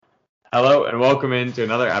Hello and welcome into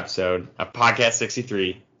another episode of Podcast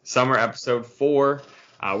 63, summer episode 4.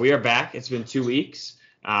 We are back. It's been 2 weeks,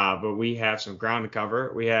 but we have some ground to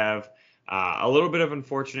cover. We have a little bit of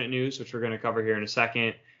unfortunate news, which we're going to cover here in a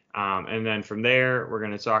second. And then from there, we're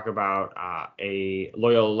going to talk about a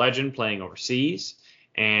Loyola legend playing overseas.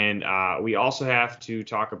 And we also have to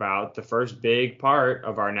talk about the first big part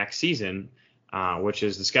of our next season, which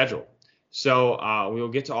is the schedule. So we will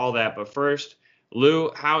get to all that. But first,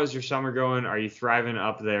 Lou, how is your summer going? Are you thriving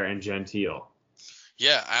up there in Gentile?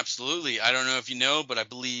 Yeah, absolutely. I don't know if you know, but I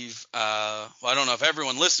believe, I don't know if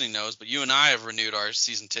everyone listening knows, but you and I have renewed our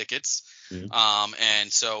season tickets.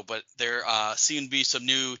 Mhm. But there seem to be some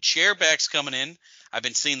new chair backs coming in. I've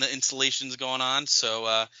been seeing the installations going on,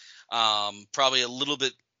 so probably a little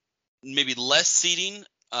bit, maybe less seating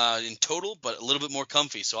in total, but a little bit more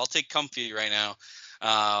comfy. So I'll take comfy right now.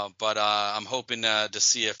 But I'm hoping to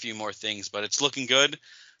see a few more things. But it's looking good.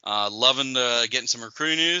 Loving getting some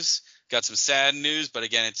recruiting news. Got some sad news, but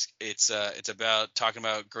again, it's about talking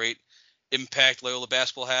about great impact Loyola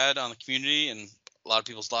basketball had on the community and a lot of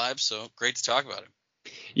people's lives. So great to talk about it.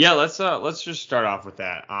 Yeah, let's just start off with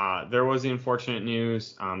that. There was the unfortunate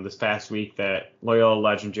news this past week that Loyola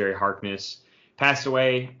legend Jerry Harkness passed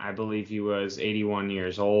away. I believe he was 81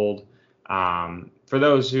 years old. For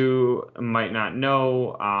those who might not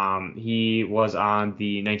know, he was on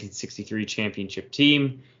the 1963 championship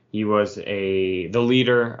team. He was the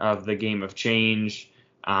leader of the Game of Change.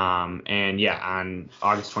 And yeah, on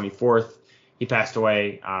August 24th, he passed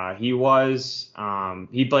away. He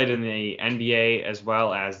played in the NBA as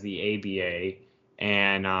well as the ABA,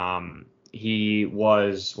 and he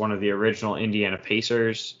was one of the original Indiana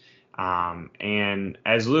Pacers. And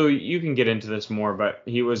as Lou, you can get into this more, but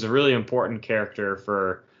he was a really important character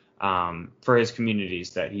for his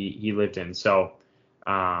communities that he lived in. So,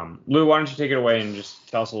 Lou, why don't you take it away and just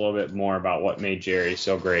tell us a little bit more about what made Jerry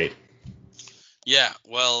so great? Yeah,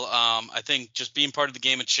 well, I think just being part of the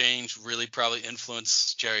Game of Change really probably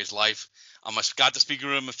influenced Jerry's life. I got to speak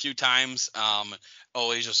with him a few times.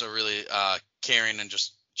 Always just a really caring and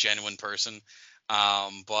just genuine person.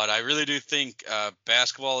 But I really do think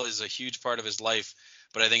basketball is a huge part of his life.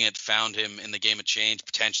 But I think it found him in the Game of Change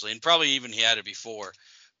potentially, and probably even he had it before.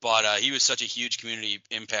 But he was such a huge community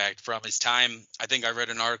impact from his time. I think I read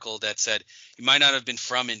an article that said he might not have been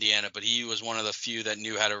from Indiana, but he was one of the few that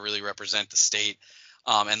knew how to really represent the state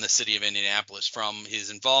and the city of Indianapolis from his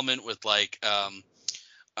involvement with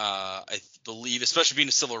I believe, especially being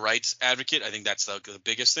a civil rights advocate. I think that's the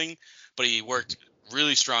biggest thing. But he worked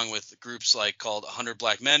really strong with groups called 100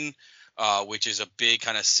 Black Men, which is a big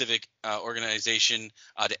kind of civic organization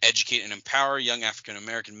to educate and empower young African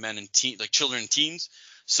American men and children and teens.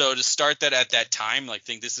 So to start that at that time,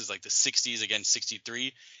 think this is like the 60s, again,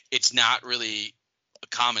 63. It's not really a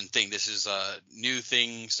common thing. This is a new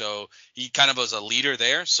thing. So he kind of was a leader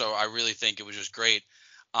there. So I really think it was just great.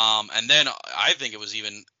 And then I think it was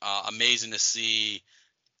even amazing to see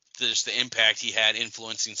just the impact he had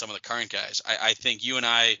influencing some of the current guys. I think you and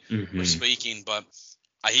I were Mm-hmm. speaking, but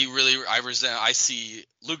I see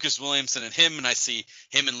Lucas Williamson and him, and I see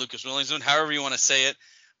him and Lucas Williamson, however you want to say it.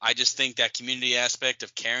 I just think that community aspect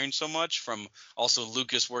of caring so much, from also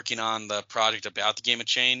Lucas working on the project about the Game of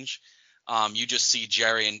Change. You just see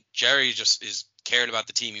Jerry, and Jerry just is cared about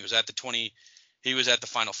the team. He was at the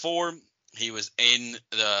Final Four. He was in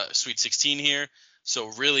the Sweet 16 here, so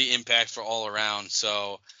really impactful all around.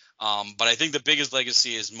 So, but I think the biggest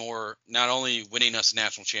legacy is more not only winning us a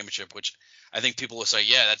national championship, which I think people will say,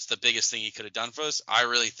 yeah, that's the biggest thing he could have done for us. I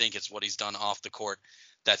really think it's what he's done off the court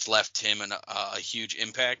that's left him a huge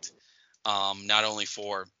impact, not only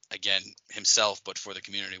for, again, himself, but for the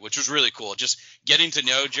community, which was really cool. Just getting to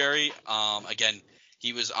know Jerry, again,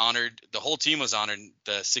 he was honored. The whole team was honored.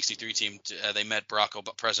 The 63 team, they met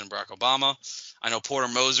President Barack Obama. I know Porter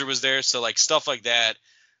Moser was there. So stuff like that.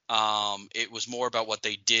 It was more about what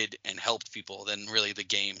they did and helped people than really the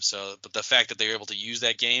game. So, but the fact that they were able to use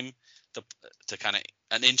that game to kind of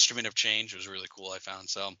an instrument of change was really cool, I found.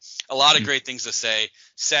 So a lot of great things to say.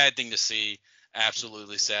 Sad thing to see.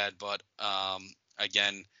 Absolutely sad. But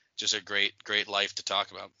again, just a great life to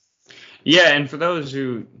talk about. Yeah, and for those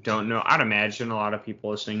who don't know, I'd imagine a lot of people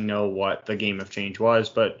listening know what the Game of Change was,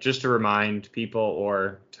 but just to remind people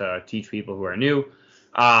or to teach people who are new,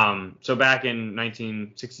 so back in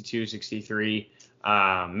 1962-63,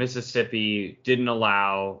 Mississippi didn't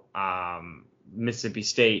allow Mississippi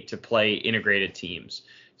State to play integrated teams.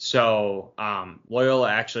 So Loyola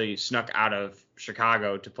actually snuck out of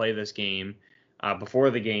Chicago to play this game.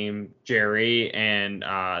 Before the game, Jerry and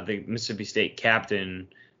the Mississippi State captain,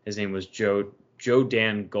 his name was Joe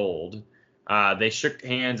Dan Gold. They shook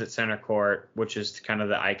hands at center court, which is kind of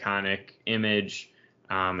the iconic image.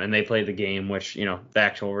 And they played the game, which, the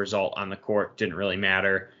actual result on the court didn't really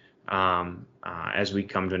matter, as we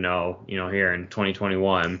come to know, here in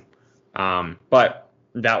 2021. But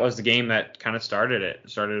that was the game that kind of started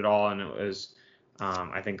it all. And it was,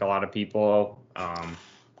 I think a lot of people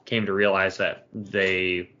came to realize that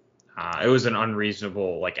it was an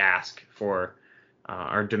unreasonable ask for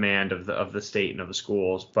our demand of the state and of the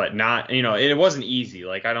schools, but not, it wasn't easy.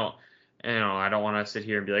 I don't want to sit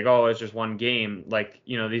here and be like, oh, it's just one game.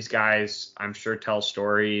 These guys, I'm sure, tell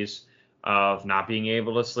stories of not being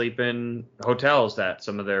able to sleep in hotels that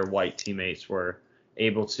some of their white teammates were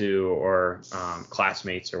able to, or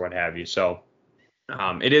classmates or what have you. So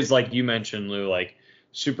it is, like you mentioned, Lou,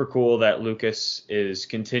 super cool that Lucas is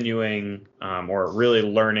continuing or really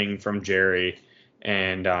learning from Jerry.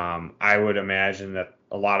 And I would imagine that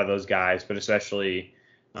a lot of those guys, but especially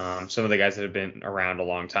some of the guys that have been around a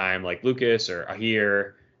long time, like Lucas or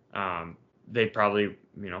Ahir, they probably,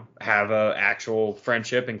 have a actual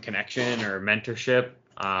friendship and connection or mentorship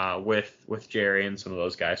with Jerry and some of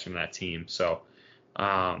those guys from that team. So,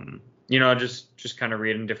 just kind of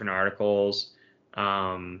reading different articles.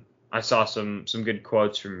 I saw some good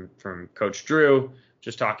quotes from Coach Drew,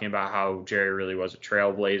 just talking about how Jerry really was a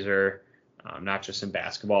trailblazer, not just in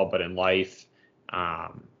basketball, but in life.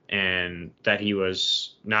 And that he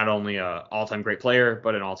was not only an all-time great player,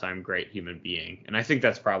 but an all-time great human being. And I think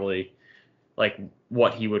that's probably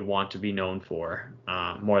what he would want to be known for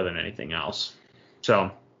more than anything else.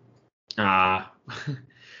 So, Lou, I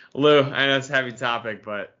know it's a heavy topic,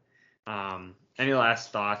 but any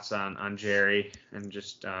last thoughts on Jerry and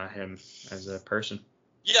just him as a person?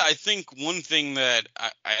 Yeah, I think one thing that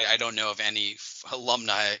I don't know if any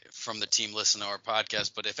alumni from the team listen to our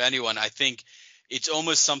podcast, but if anyone, I think it's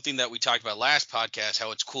almost something that we talked about last podcast,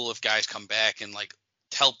 how it's cool if guys come back and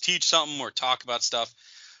help teach something or talk about stuff.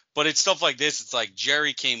 But it's stuff like this. It's like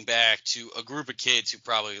Jerry came back to a group of kids who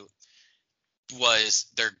probably was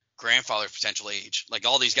their grandfather's potential age.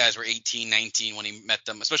 All these guys were 18, 19 when he met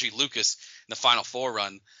them, especially Lucas in the Final Four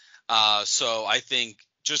run. So I think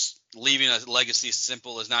just leaving a legacy as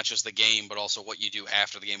simple as not just the game, but also what you do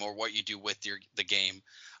after the game or what you do with the game.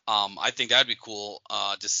 I think that'd be cool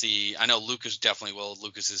to see. I know Lucas definitely will.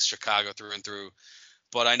 Lucas is Chicago through and through,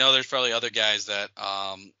 but I know there's probably other guys that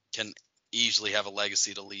can easily have a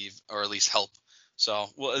legacy to leave or at least help. So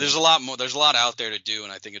there's a lot more. There's a lot out there to do,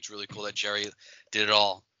 and I think it's really cool that Jerry did it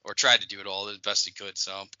all or tried to do it all as best he could.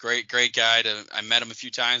 So great guy. I met him a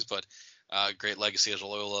few times, but great legacy as a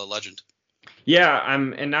Loyola legend. Yeah,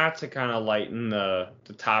 and not to kind of lighten the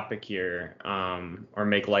topic here, or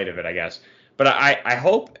make light of it, I guess. But I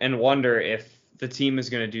hope and wonder if the team is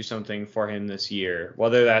going to do something for him this year,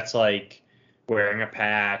 whether that's wearing a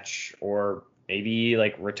patch or maybe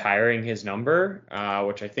retiring his number,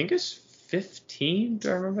 which I think is 15. Do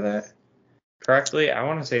I remember that correctly? I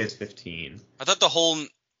want to say it's 15. I thought the whole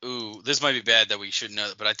this might be bad that we should know,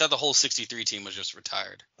 but I thought the whole 63 team was just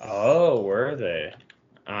retired. Oh, were they?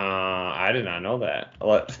 I did not know that.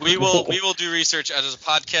 We will do research as a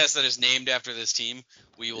podcast that is named after this team.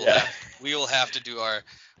 We will have to do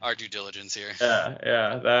our due diligence here.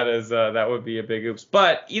 Yeah, that would be a big oops.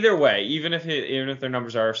 But either way, even if their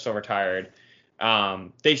numbers are still retired,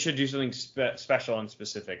 they should do something special and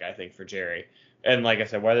specific, I think, for Jerry. And like I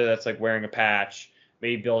said, whether that's wearing a patch,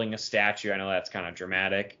 maybe building a statue. I know that's kind of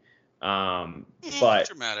dramatic. But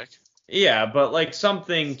dramatic. Yeah, but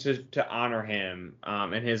something to honor him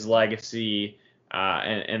and his legacy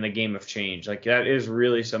and the game of change. That is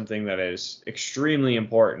really something that is extremely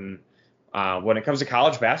important when it comes to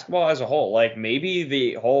college basketball as a whole. Maybe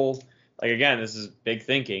the whole, again, this is big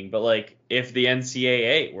thinking, but if the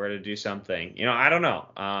NCAA were to do something, I don't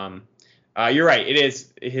know. You're right. It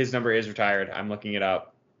is, his number is retired. I'm looking it up.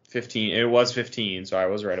 15. It was 15, so I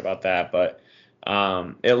was right about that. But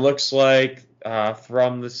it looks like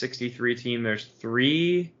from the 63 team, there's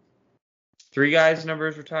three guys'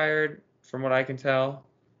 numbers retired, from what I can tell.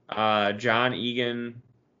 John Egan,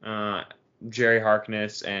 Jerry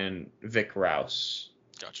Harkness, and Vic Rouse.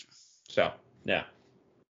 Gotcha. So, yeah.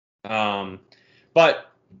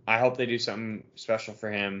 But I hope they do something special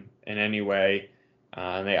for him in any way,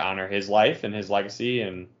 and they honor his life and his legacy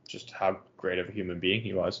and just how great of a human being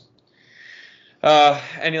he was.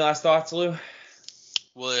 Any last thoughts, Lou?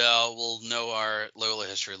 We'll know our Loyola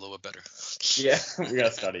history a little bit better. Yeah, we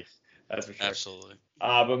gotta study. That's for sure. Absolutely.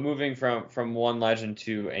 But moving from one legend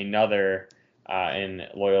to another in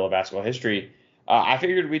Loyola basketball history, I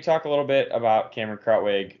figured we'd talk a little bit about Cameron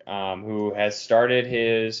Krutwig, who has started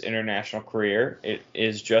his international career. It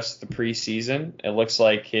is just the preseason. It looks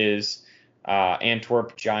like his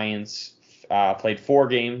Antwerp Giants played 4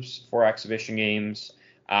 games, 4 exhibition games.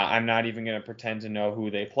 I'm not even going to pretend to know who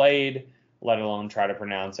they played, let alone try to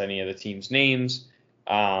pronounce any of the team's names.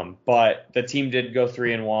 But the team did go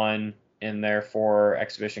 3-1 in their 4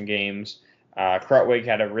 exhibition games. Krutwig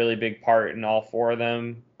had a really big part in all 4 of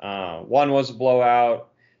them. One was a blowout.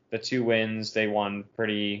 The 2 wins, they won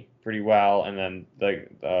pretty well, and then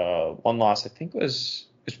the one loss I think was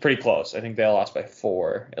pretty close. I think they lost by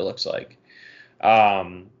 4. It looks like.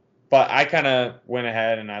 But I kind of went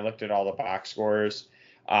ahead and I looked at all the box scores.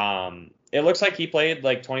 It looks like he played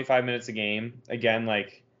like 25 minutes a game. Again,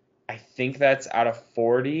 like I think that's out of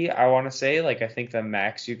 40. I want to say like I think the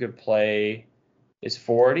max you could play is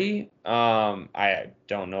 40. I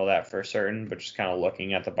don't know that for certain, but just kind of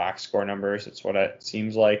looking at the box score numbers, it's what it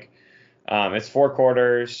seems like. It's 4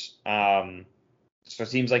 quarters. So it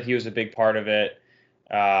seems like he was a big part of it.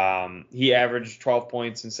 He averaged 12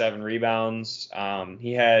 points and 7 rebounds.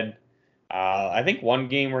 He had, I think, one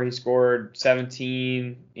game where he scored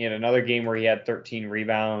 17. He had another game where he had 13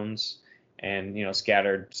 rebounds and,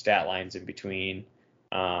 scattered stat lines in between.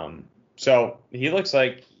 So he looks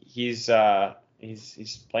like he's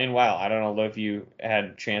playing well. I don't know if you had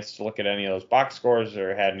a chance to look at any of those box scores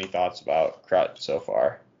or had any thoughts about Krut so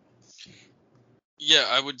far. Yeah,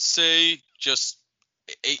 I would say just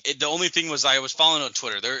the only thing was I was following on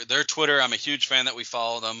Twitter. Their Twitter, I'm a huge fan that we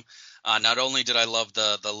follow them. Not only did I love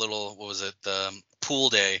the little, what was it, the pool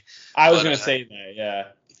day. I was going to say that, yeah.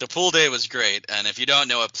 The pool day was great, and if you don't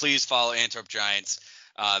know it, please follow Antwerp Giants.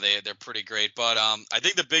 They're pretty great. But I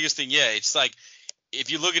think the biggest thing, it's like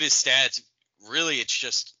if you look at his stats, really it's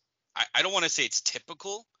just I don't want to say it's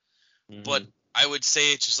typical, but I would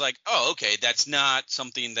say it's just like, oh, okay, that's not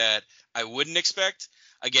something that I wouldn't expect.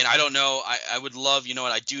 Again, I don't know. I would love,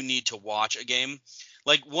 I do need to watch a game.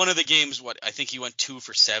 Like one of the games, I think he went 2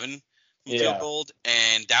 for 7 from field goal,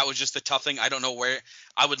 and that was just the tough thing. I don't know where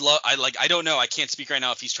I don't know. I can't speak right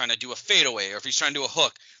now if he's trying to do a fadeaway or if he's trying to do a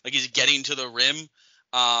hook. Like he's getting to the rim.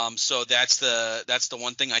 So that's the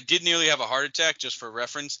one thing. I did nearly have a heart attack, just for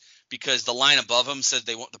reference, because the line above him said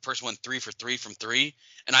the person went 3 for 3 from 3,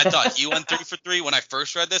 and I thought he went 3 for 3 when I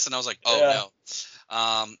first read this, and I was like, oh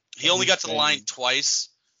no. He only got to the line twice,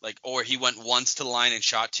 or he went once to the line and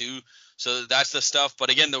shot 2. So that's the stuff.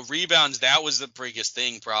 But again, the rebounds, that was the biggest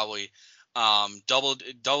thing probably.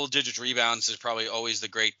 Double digit rebounds is probably always the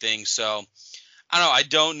great thing. So I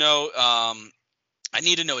don't know. I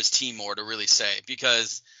need to know his team more to really say,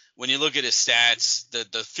 because when you look at his stats,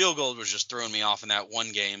 the field goal was just throwing me off in that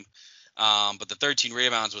one game. But the 13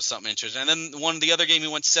 rebounds was something interesting. And then the other game, he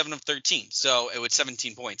went 7 of 13. So it was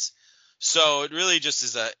 17 points. So it really just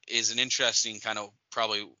is an interesting kind of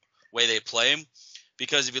probably way they play him,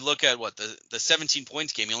 because if you look at the 17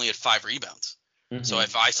 points game, he only had 5 rebounds. Mm-hmm. So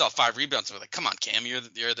if I saw 5 rebounds, I'm like, come on, Cam,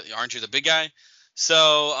 aren't you the big guy?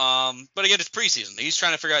 So, but again, it's preseason. He's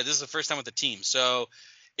trying to figure out, this is the first time with the team. So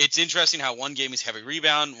it's interesting how one game he's heavy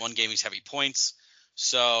rebound, one game he's heavy points.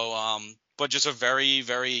 So, but just a very,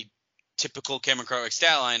 very typical Cameron Krutwig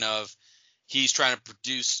stat line of he's trying to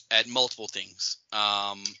produce at multiple things.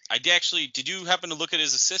 Did you happen to look at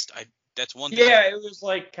his assist? That's one thing. Yeah, it was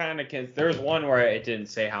like kind of, there was one where it didn't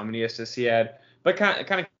say how many assists he had, but kind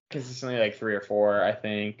of consistently like 3 or 4, I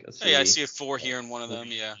think. Yeah, I see a 4 here in one of them.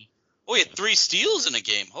 Yeah. Oh, he had 3 steals in a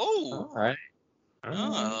game. Oh. All right.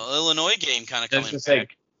 Illinois game kind of coming just back.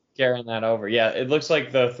 Like carrying that over. Yeah, it looks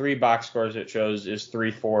like the 3 box scores it shows is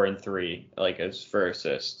 3, 4, and 3, like as for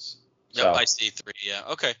assists. Yep, I see 3. Yeah.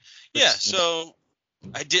 Okay. Yeah. So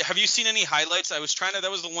have you seen any highlights? I was trying to.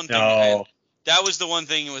 That was the one thing. No. That was the one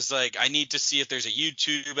thing. It was like I need to see if there's a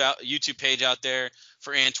YouTube page out there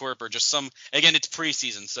for Antwerp, or just some. Again, it's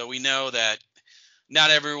preseason, so we know that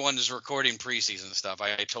not everyone is recording preseason stuff.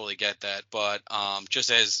 I totally get that, but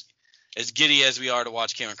just as giddy as we are to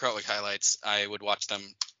watch Cameron Krutwig highlights, I would watch them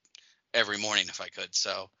every morning if I could.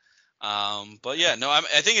 So, but yeah, no, I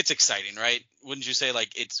think it's exciting, right? Wouldn't you say?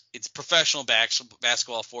 Like it's professional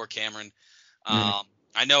basketball for Cameron.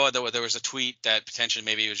 I know there was a tweet that potentially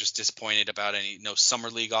maybe he was just disappointed about any summer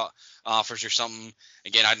league offers or something.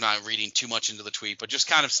 Again, I'm not reading too much into the tweet, but just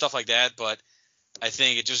kind of stuff like that. But I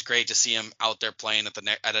think it's just great to see him out there playing at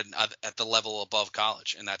the level above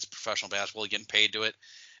college, and that's professional basketball. He's getting paid to it,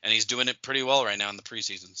 and he's doing it pretty well right now in the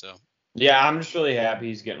preseason. So yeah, I'm just really happy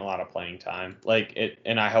he's getting a lot of playing time.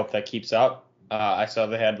 And I hope that keeps up. I saw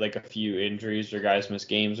they had like a few injuries or guys missed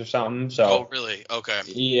games or something. So oh really? Okay.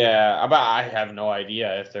 Yeah, but I have no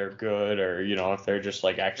idea if they're good or if they're just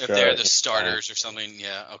like extra. If they're the starters or something.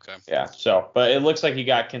 Yeah. Okay. Yeah. So, but it looks like he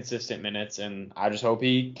got consistent minutes, and I just hope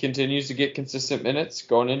he continues to get consistent minutes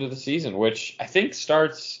going into the season, which I think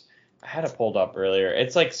starts I had it pulled up earlier.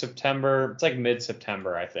 It's like September. It's like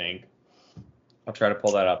mid-September, I think. I'll try to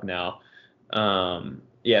pull that up now.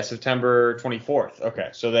 Yeah, September 24th. Okay,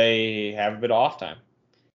 so they have a bit of off time.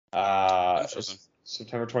 Interesting. It's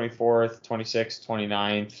September 24th, 26th,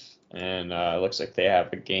 29th, and it looks like they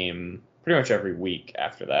have a game pretty much every week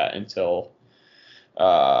after that until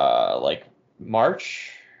like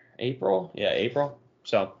March, April. Yeah, April.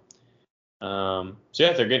 So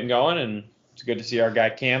yeah, they're getting going, and it's good to see our guy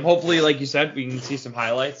Cam. Hopefully, like you said, we can see some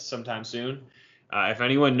highlights sometime soon. If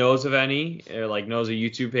anyone knows of any, or like knows a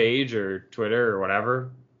YouTube page or Twitter or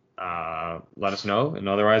whatever, let us know. And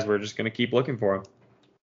otherwise, we're just gonna keep looking for them.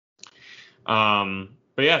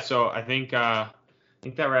 But yeah, so I think that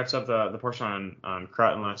wraps up the portion on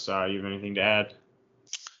Crut, unless you have anything to add.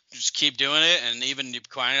 Just keep doing it, and even to be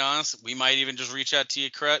quite honest, we might even just reach out to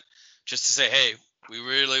you, Crut, just to say, hey, we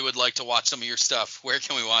really would like to watch some of your stuff. Where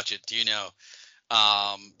can we watch it? Do you know?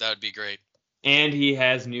 That would be great. And he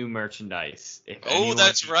has new merchandise.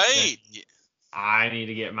 That's right. I need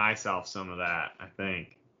to get myself some of that, I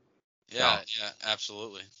think. Yeah,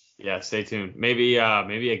 absolutely. Yeah, stay tuned. Maybe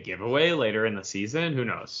a giveaway later in the season. Who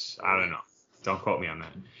knows? I don't know. Don't quote me on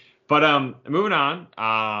that. But moving on.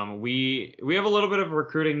 We have a little bit of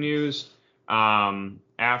recruiting news.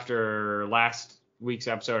 After last week's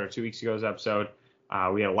episode or 2 weeks ago's episode,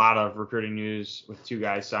 we had a lot of recruiting news with two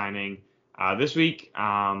guys signing. This week,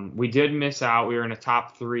 we did miss out. We were in a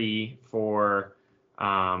top 3 for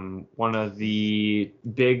one of the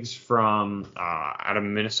bigs from out of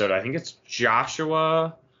Minnesota. I think it's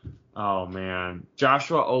Joshua. Oh man,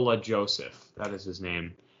 Joshua Ola Joseph. That is his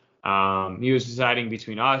name. He was deciding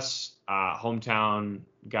between us, hometown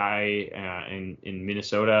guy in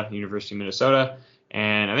Minnesota, University of Minnesota,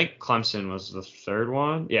 and I think Clemson was the third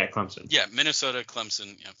one. Yeah, Clemson. Yeah, Minnesota,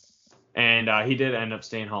 Clemson. Yeah. And he did end up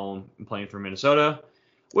staying home and playing for Minnesota,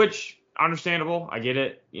 which understandable. I get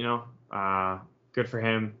it. Good for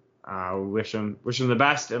him. Wish him the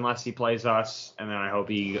best, unless he plays us, and then I hope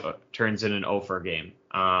he turns in an 0-for game.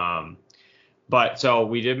 But so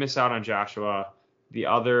we did miss out on Joshua. The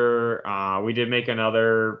other, we did make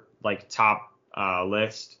another like top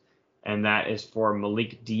list, and that is for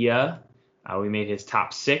Malik Dia. We made his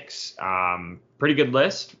top 6. Pretty good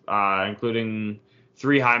list, including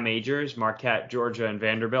 3 high majors: Marquette, Georgia, and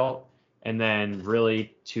Vanderbilt. And then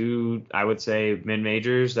really 2, I would say,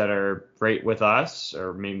 mid-majors that are right with us,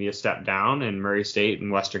 or maybe a step down, in Murray State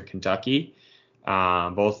and Western Kentucky.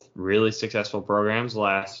 Both really successful programs the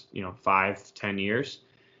last 5-10 years.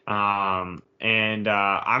 And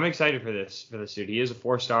I'm excited for this dude. He is a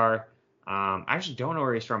 4-star. I actually don't know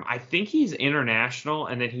where he's from. I think he's international,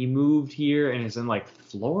 and then he moved here and is in like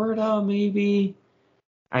Florida, maybe.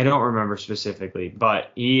 I don't remember specifically,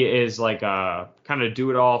 but he is like a kind of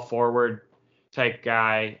do-it-all forward type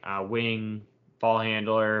guy, wing, ball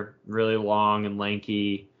handler, really long and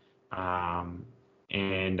lanky, and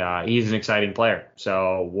he's an exciting player.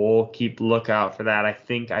 So we'll keep lookout for that. I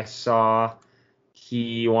think I saw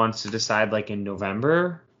he wants to decide like in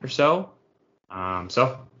November or so.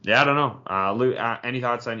 So yeah, I don't know. Lou, any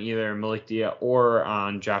thoughts on either Malik Dia or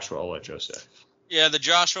on Joshua Ola Joseph? Yeah, the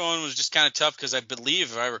Joshua one was just kind of tough because I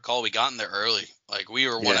believe, if I recall, we got in there early. Like, we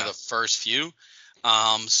were one of the first few.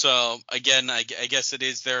 So, again, I guess it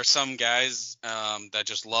is, there are some guys that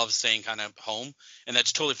just love staying kind of home, and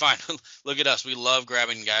that's totally fine. Look at us. We love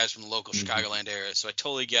grabbing guys from the local Chicagoland area, so I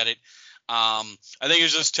totally get it. I think it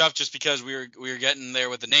was just tough just because we were getting there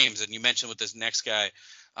with the names, and you mentioned with this next guy,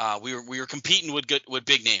 we were competing with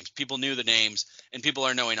big names. People knew the names, and people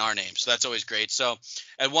are knowing our names, so that's always great. So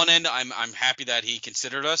at one end, I'm happy that he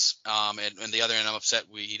considered us, and the other end, I'm upset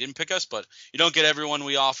he didn't pick us. But you don't get everyone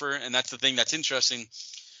we offer, and that's the thing that's interesting.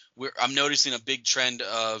 I'm noticing a big trend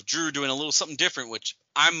of Drew doing a little something different, which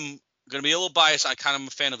I'm going to be a little biased. I kind of am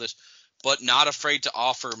a fan of this, but not afraid to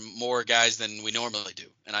offer more guys than we normally do.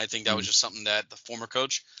 And I think that was just something that the former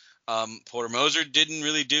coach, Porter Moser, didn't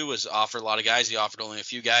really do, was offer a lot of guys. He offered only a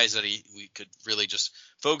few guys that we could really just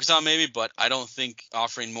focus on maybe, but I don't think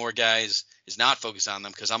offering more guys is not focused on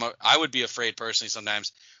them, because I would be afraid personally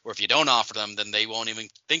sometimes, where if you don't offer them, then they won't even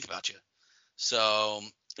think about you. So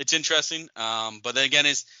it's interesting. But then again,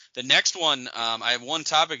 is the next one, I have one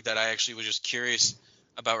topic that I actually was just curious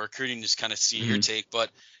about recruiting, just kind of see your take,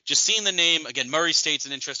 but just seeing the name again, Murray State's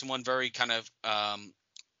an interesting one, very kind of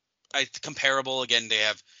comparable. Again,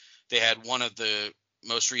 they had one of the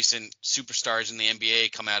most recent superstars in the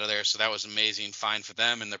NBA come out of there, so that was amazing. Fine for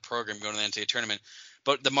them and their program going to the NCAA tournament.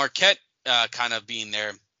 But the Marquette kind of being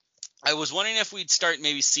there, I was wondering if we'd start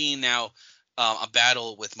maybe seeing now a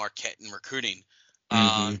battle with Marquette in recruiting.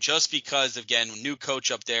 Mm-hmm. Just because, again, new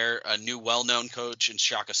coach up there, a new well-known coach in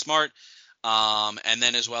Shaka Smart, and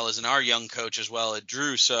then as well as our young coach as well at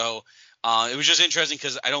Drew. So it was just interesting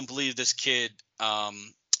because I don't believe this kid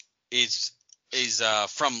is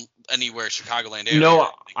from anywhere Chicagoland area. No,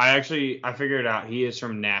 I figured it out. He is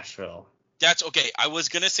from Nashville. That's okay. I was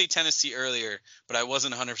gonna say Tennessee earlier, but I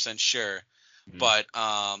wasn't 100% sure. Mm-hmm. But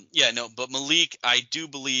but Malik, I do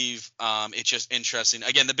believe it's just interesting.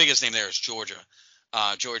 Again, the biggest name there is Georgia.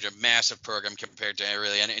 Georgia, massive program compared to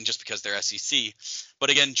really, and just because they're SEC. But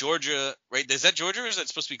again, Georgia, right? Is that Georgia or is that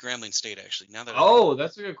supposed to be Grambling State actually? Now that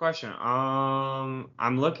that's a good question. I'm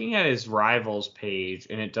looking at his rivals page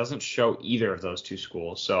and it doesn't show either of those two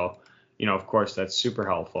schools. So, of course that's super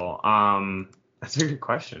helpful. That's a good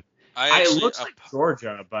question. It looks like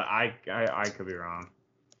Georgia, but I could be wrong.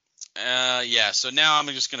 So now I'm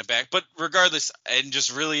just gonna back. But regardless, and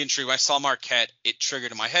just really intrigued, when I saw Marquette, it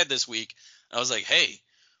triggered in my head this week. I was like, hey,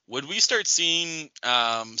 would we start seeing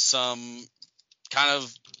some kind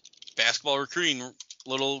of basketball recruiting,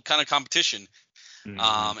 little kind of competition?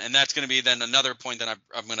 Mm-hmm. And that's going to be then another point that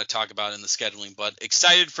I'm going to talk about in the scheduling. But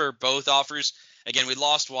excited for both offers. Again, we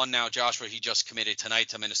lost one now. Joshua, he just committed tonight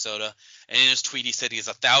to Minnesota. And in his tweet, he said he's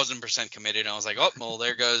 1,000% committed. And I was like, oh, well,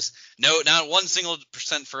 there goes. No, not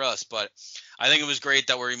 1% for us. But I think it was great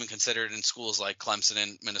that we're even considered in schools like Clemson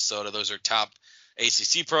and Minnesota. Those are top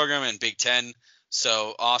ACC program and Big Ten.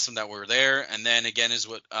 So awesome that we're there. And then again is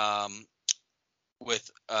what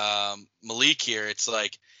with Malik here, it's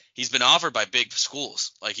like he's been offered by big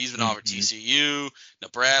schools. Like he's been offered TCU,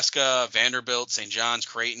 Nebraska, Vanderbilt, St. John's,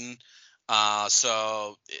 Creighton.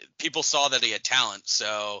 So people saw that he had talent.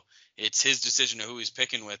 So it's his decision of who he's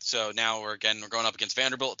picking with. So now we're going up against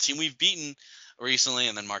Vanderbilt, a team we've beaten recently,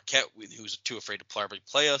 and then Marquette, who's too afraid to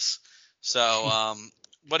play us. So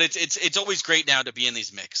but it's always great now to be in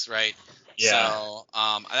these mix, right? Yeah. So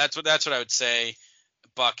that's what I would say.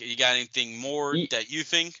 Buck, you got anything more that you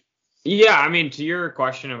think? Yeah, I mean, to your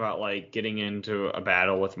question about like getting into a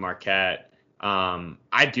battle with Marquette,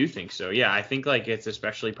 I do think so. Yeah, I think like it's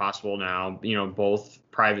especially possible now. Both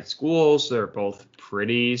private schools, they're both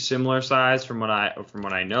pretty similar size from what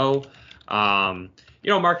I know.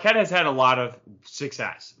 Marquette has had a lot of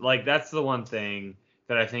success. Like that's the one thing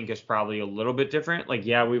that I think is probably a little bit different. Like,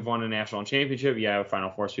 yeah, we've won a national championship. Yeah, a Final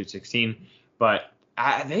Four, Sweet 16, but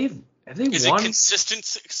Is it consistent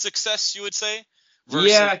success, you would say?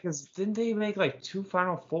 Yeah, because didn't they make like 2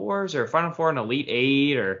 Final Fours or Final Four and Elite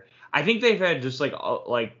Eight? Or I think they've had just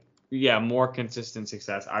more consistent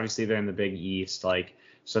success. Obviously, they're in the Big East,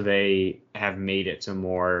 so they have made it to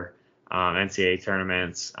more NCAA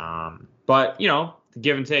tournaments. But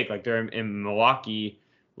give and take, like they're in Milwaukee,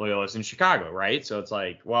 Loyola's in Chicago, right? So it's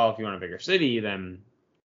like, well, if you want a bigger city, then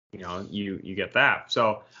you get that.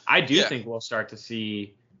 So I do think we'll start to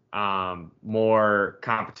see more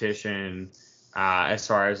competition as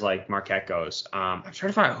far as like Marquette goes. I'm trying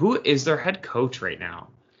to find out who is their head coach right now.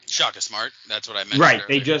 Shaka Smart. That's what I meant. Right.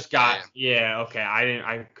 They just got. Yeah. Okay.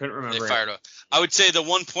 I couldn't remember. They fired up. I would say the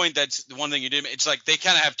one point that's the one thing you did. It's like they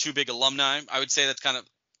kind of have two big alumni. I would say that's kind of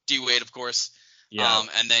D Wade, of course. Yeah.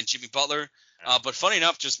 And then Jimmy Butler. But funny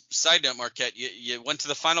enough, just side note, Marquette, you went to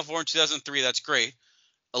the Final Four in 2003. That's great.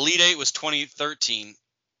 Elite Eight was 2013,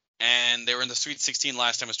 and they were in the Sweet 16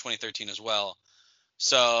 last time was 2013 as well.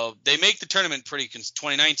 So they make the tournament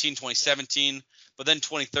 2019, 2017, but then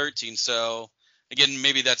 2013. So again,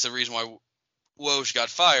 maybe that's the reason why Woj got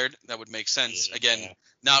fired. That would make sense. Yeah. Again,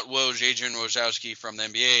 not Woj, Adrian Wojnarowski from the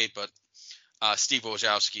NBA, but Steve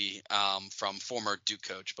Wojnarowski from former Duke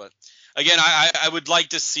coach. But again, I would like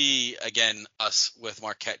to see again us with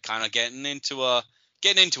Marquette kind of getting into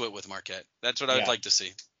it with Marquette. That's what I would like to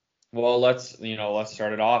see. Well, let's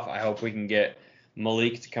start it off. I hope we can get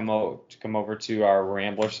Malik to come over to our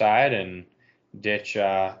Rambler side and ditch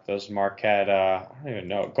those Marquette. I don't even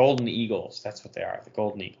know, Golden Eagles. That's what they are, the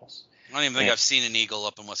Golden Eagles. I don't even think I've seen an eagle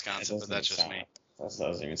up in Wisconsin, but that's just me. That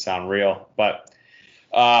doesn't even sound real. But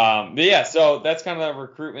yeah, so that's kind of the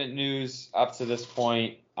recruitment news up to this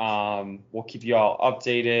point. We'll keep you all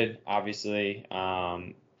updated, obviously.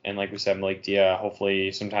 And like we said, Malik Dia,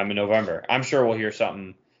 hopefully sometime in November. I'm sure we'll hear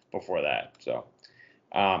something before that. So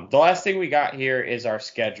the last thing we got here is our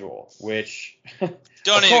schedule, which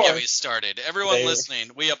don't even get me started. Everyone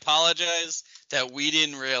listening, we apologize that we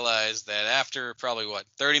didn't realize that after probably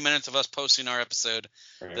 30 minutes of us posting our episode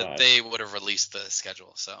they would have released the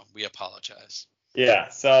schedule. So we apologize. Yeah,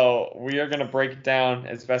 so we are going to break it down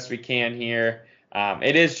as best we can here.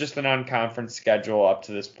 It is just an unconference schedule up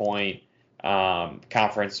to this point.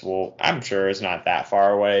 Conference I'm sure is not that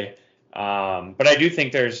far away. But I do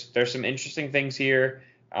think there's some interesting things here.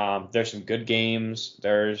 There's some good games.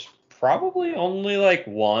 There's probably only like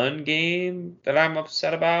one game that I'm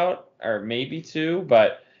upset about, or maybe two,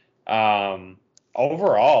 but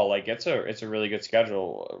overall, like it's a really good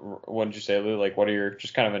schedule. What did you say, Lou? Like, what are your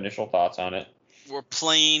just kind of initial thoughts on it? We're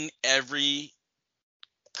playing every.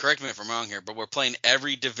 Correct me if I'm wrong here, but we're playing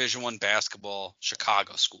every Division I basketball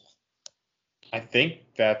Chicago school. I think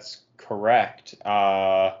that's correct.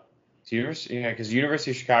 Because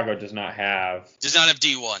University of Chicago does not have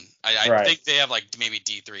D1. I right. think they have like maybe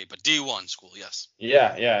D3, but D1 school, yes.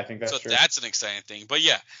 Yeah, I think that's true. So that's an exciting thing. But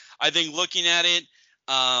yeah, I think looking at it,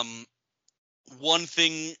 one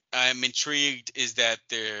thing I'm intrigued is that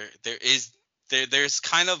there's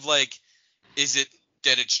kind of like, is it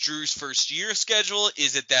that it's Drew's first year schedule?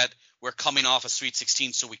 Is it that we're coming off a Sweet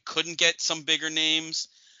 16 so we couldn't get some bigger names?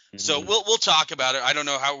 Mm-hmm. So we'll talk about it. I don't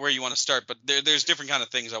know where you want to start, but there's different kind of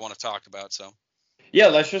things I want to talk about. So yeah,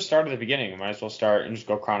 let's just start at the beginning. Might as well start and just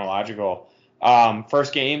go chronological.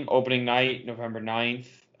 First game, opening night, November 9th.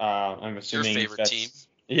 I'm assuming your favorite team.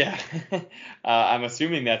 Yeah, I'm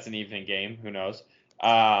assuming that's an evening game. Who knows?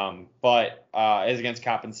 But is against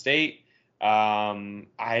Coppin State.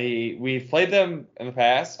 We've played them in the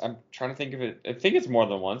past. I'm trying to think of it. I think it's more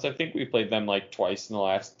than once. I think we played them like twice in the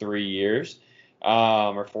last 3 years,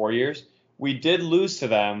 or 4 years. We did lose to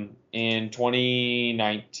them in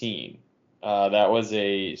 2019. That was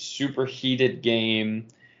a super heated game.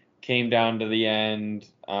 Came down to the end.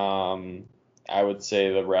 I would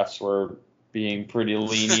say the refs were being pretty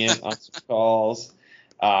lenient on some calls.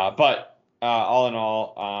 But all in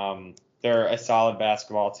all, they're a solid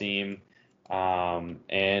basketball team.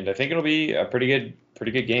 And I think it'll be a pretty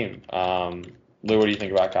good game. Lou, what do you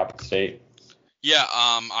think about Coppin State? Yeah,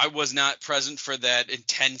 I was not present for that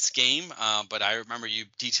intense game, but I remember you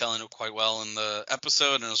detailing it quite well in the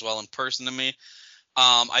episode and as well in person to me.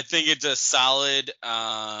 I think it's a solid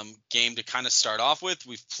game to kind of start off with.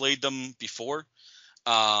 We've played them before.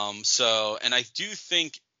 And I do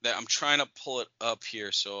think that I'm trying to pull it up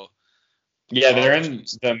here. So yeah, they're in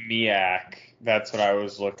the MEAC. That's what I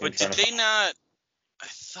was looking. But did they not?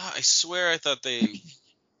 I swear I thought they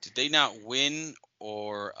did they not win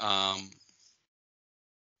or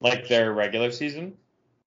like their regular season?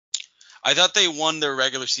 I thought they won their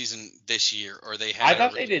regular season this year, or they had. I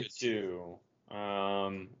thought they did too.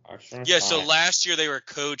 So last year they were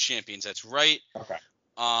co-champions. That's right. Okay.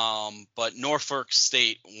 But Norfolk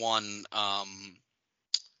State won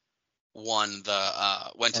went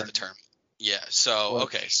to the tournament. Yeah. So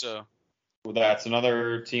okay. So that's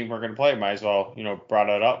another team we're gonna play. Might as well, brought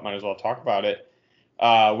it up. Might as well talk about it.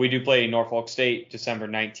 We do play Norfolk State December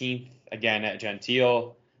 19th again at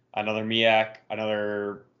Gentile. Another MEAC,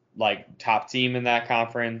 another like top team in that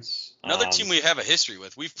conference. Another team we have a history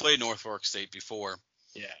with. We've played Norfolk State before.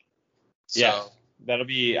 Yeah. Yeah. That'll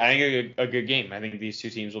be, I think, a good game. I think these two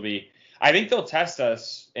teams will be. I think they'll test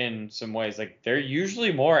us in some ways. Like they're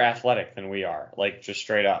usually more athletic than we are. Like just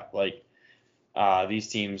straight up. Like these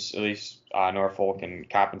teams, at least Norfolk and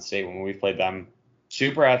Coppin State, when we've played them,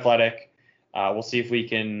 super athletic. We'll see if we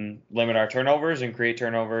can limit our turnovers and create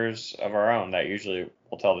turnovers of our own. That usually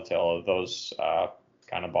will tell the tale of those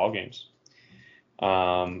kind of ball games.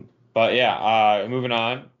 But yeah, moving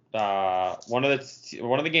on. One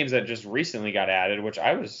of the games that just recently got added, which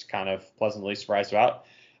I was kind of pleasantly surprised about,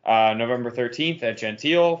 November 13th at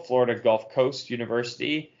Gentile, Florida Gulf Coast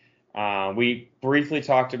University. We briefly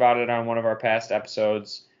talked about it on one of our past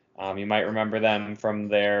episodes. You might remember them from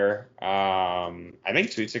their, I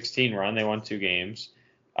think, Sweet 16 run. They won 2 games.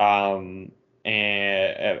 And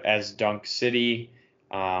as Dunk City.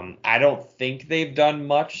 I don't think they've done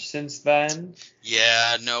much since then.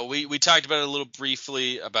 Yeah, no, we talked about it a little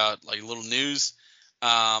briefly about like little news.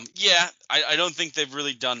 I don't think they've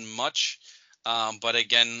really done much. But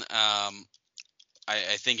again, I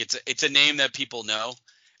think it's a name that people know,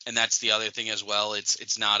 and that's the other thing as well.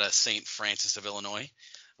 It's not a St. Francis of Illinois.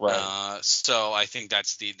 Right. So I think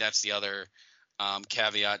that's the other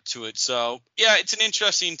caveat to it. So yeah, it's an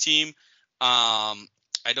interesting team.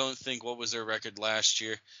 I don't think, what was their record last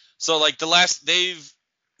year? So like they've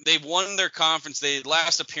won their conference. Their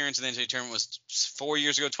last appearance in the NCAA tournament was 4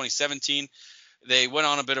 years ago, 2017. They went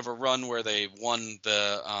on a bit of a run where they won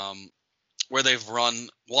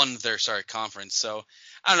won their conference. So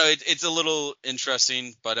I don't know. It's a little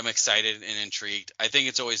interesting, but I'm excited and intrigued. I think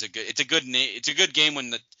it's always a good game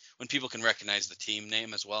when people can recognize the team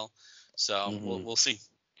name as well. So we'll see.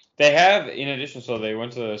 They have, in addition, so they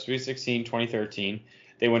went to the Sweet 16 2013.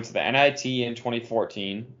 They went to the NIT in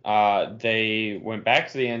 2014. They went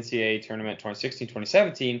back to the NCAA tournament 2016,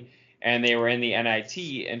 2017, and they were in the NIT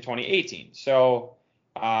in 2018. So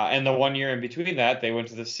And the 1 year in between that, they went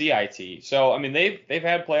to the CIT. So I mean, they've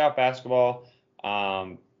had playoff basketball.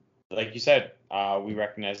 Like you said, we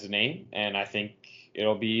recognize the name, and I think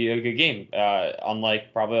it'll be a good game.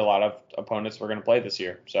 Unlike probably a lot of opponents we're going to play this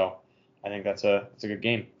year. So I think that's a good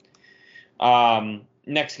game.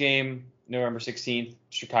 Next game, November 16th,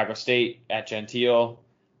 Chicago State at Gentile.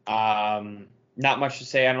 Not much to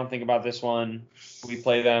say, I don't think, about this one. We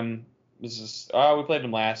play them. We played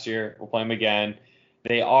them last year. We'll play them again.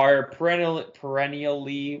 They are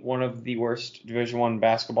perennially one of the worst Division One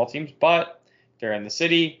basketball teams, but they're in the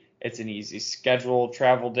city. It's an easy schedule,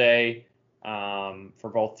 travel day for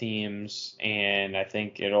both teams, and I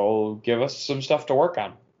think it'll give us some stuff to work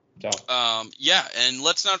on. So. Yeah, and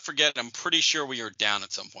let's not forget, I'm pretty sure we were down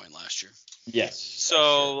at some point last year. Yes.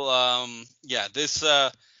 So, yeah,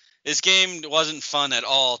 this game wasn't fun at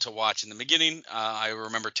all to watch in the beginning. I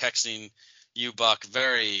remember texting you, Buck,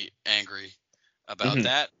 very angry about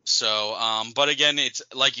that. So, but again, it's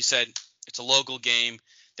like you said, it's a local game.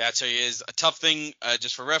 That's how it is. A tough thing,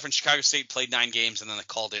 just for reference, Chicago State played 9 games and then they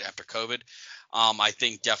called it after COVID. I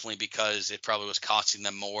think definitely because it probably was costing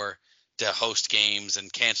them more to host games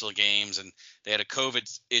and cancel games, and they had a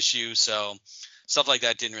COVID issue, so stuff like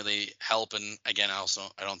that didn't really help. And again, I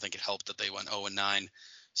don't think it helped that they went 0-9.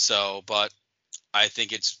 So, but I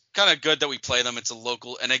think it's kind of good that we play them. It's a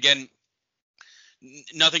local, and again,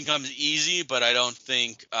 nothing comes easy, but I don't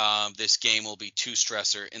think this game will be too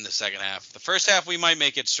stressor in the second half. The first half we might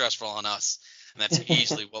make it stressful on us, and that's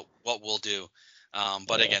easily what we'll do.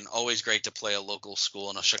 But again, always great to play a local school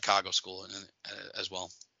and a Chicago school as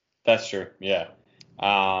well. That's true, yeah.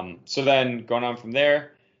 So then going on from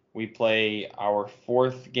there, we play our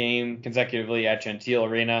 4th game consecutively at Gentile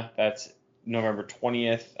Arena. That's November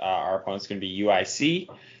 20th. Our opponent's going to be UIC.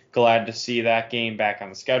 Glad to see that game back on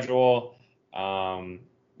the schedule.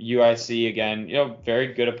 UIC, again,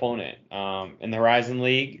 very good opponent. In the Horizon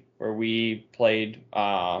League, where we played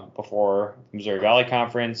before Missouri Valley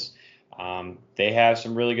Conference, they have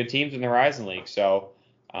some really good teams in the Horizon League. So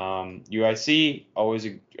UIC, always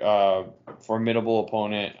a formidable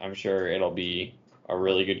opponent. I'm sure it'll be a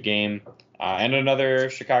really good game. And another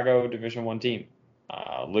Chicago Division I team.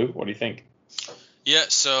 Lou, what do you think? Yeah,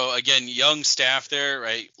 so again, young staff there,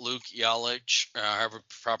 right? Luke Yalich, however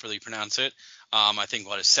properly pronounce it. I think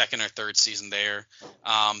his 2nd or 3rd season there.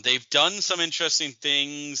 They've done some interesting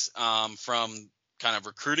things from kind of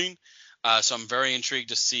recruiting. So I'm very intrigued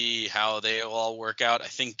to see how they all work out. I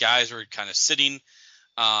think guys were kind of sitting.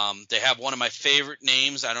 They have one of my favorite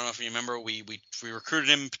names. I don't know if you remember. We recruited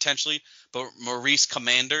him potentially, but Maurice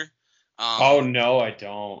Commander. Oh no, I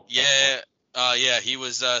don't. Yeah, he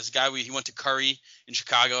was this guy. He went to Curry in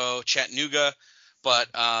Chicago, Chattanooga,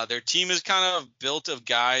 but their team is kind of built of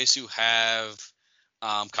guys who have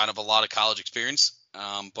kind of a lot of college experience.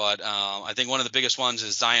 But I think one of the biggest ones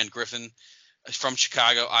is Zion Griffin from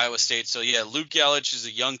Chicago, Iowa State. So yeah, Luke Yalich is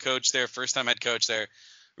a young coach there, first time head coach there.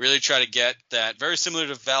 Really try to get that, very similar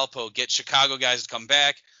to Valpo, get Chicago guys to come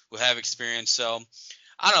back who have experience. So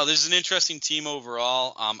I don't know. This is an interesting team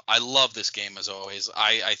overall. I love this game as always.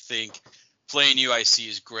 I think playing UIC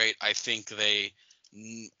is great. I think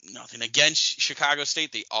nothing against Chicago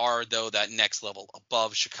State. They are, though, that next level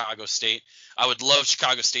above Chicago State. I would love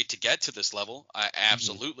Chicago State to get to this level.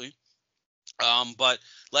 Absolutely. But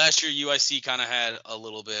last year UIC kind of had a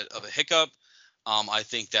little bit of a hiccup. I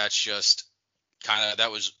think that's just I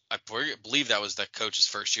believe that was the coach's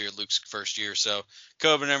first year, Luke's first year. So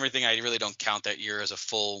COVID and everything, I really don't count that year as a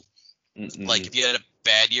full. Like if you had a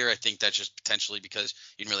bad year, I think that's just potentially because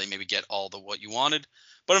you didn't really maybe get all what you wanted.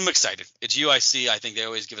 But I'm excited. It's UIC. I think they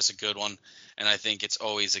always give us a good one, and I think it's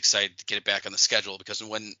always exciting to get it back on the schedule because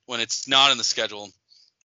when it's not on the schedule,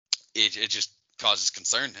 it just causes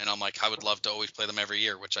concern. And I'm like, I would love to always play them every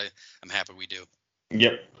year, which I'm happy we do.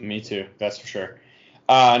 Yep, me too. That's for sure.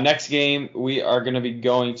 Next game, we are going to be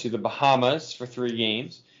going to the Bahamas for 3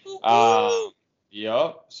 games.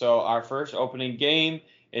 Yep. So our first opening game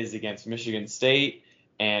is against Michigan State,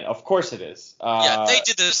 and of course it is. Yeah, they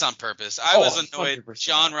did this on purpose. I was annoyed. 100%.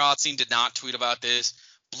 John Rothstein did not tweet about this.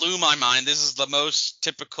 Blew my mind. This is the most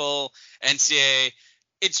typical NCAA.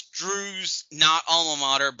 It's Drew's not alma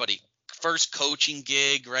mater, but first coaching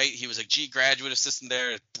gig, right? He was a graduate assistant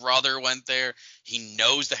there. His brother went there. He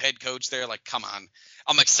knows the head coach there. Like, come on.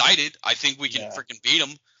 I'm excited. I think we can freaking beat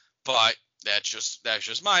them, but that's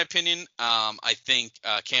just my opinion. I think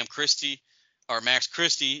Max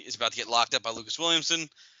Christie is about to get locked up by Lucas Williamson,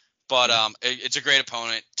 but it's a great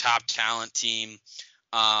opponent, top talent team.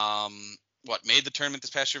 Made the tournament this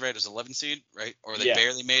past year, right? It was 11 seed, right? Or they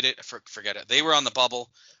barely made it. Forget it. They were on the bubble.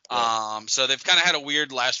 So they've kind of had a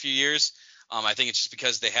weird last few years. I think it's just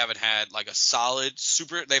because they haven't had like a solid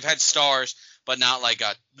super. They've had stars, but not like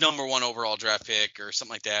a number one overall draft pick or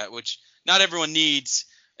something like that, which not everyone needs,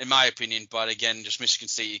 in my opinion. But again, just Michigan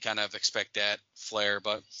State, you kind of expect that flair.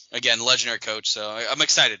 But again, legendary coach, so I'm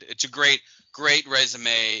excited. It's a great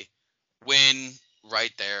resume win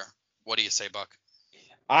right there. What do you say, Buck?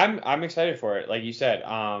 I'm excited for it. Like you said,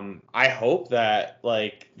 I hope that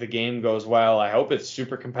like the game goes well. I hope it's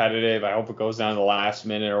super competitive. I hope it goes down to the last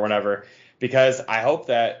minute or whatever, because I hope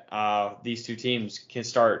that these two teams can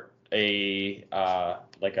start a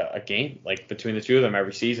game like between the two of them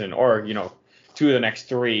every season, or two of the next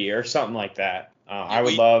three or something like that. I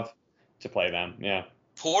would love to play them. Yeah.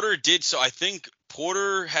 Porter did so. I think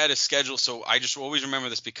Porter had a schedule. So I just always remember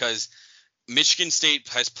this because Michigan State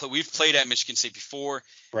we've played at Michigan State before.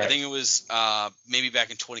 Right. I think it was maybe back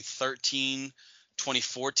in 2013,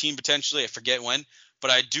 2014 potentially. I forget when, but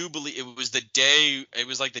I do believe it was the day. It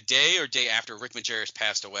was like the day or day after Rick Majerus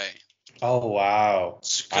passed away. Oh wow!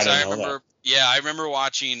 Because I remember, I remember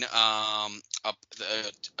watching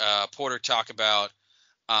Porter talk about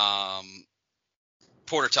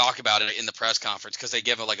it in the press conference because they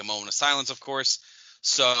give it like a moment of silence, of course.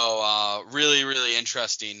 So really, really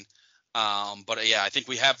interesting. But yeah, I think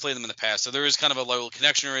we have played them in the past, so there is kind of a little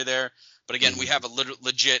connection right there. But again, we have a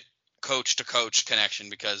legit coach to coach connection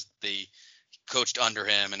because they coached under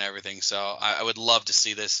him and everything. So I would love to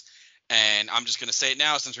see this. And I'm just gonna say it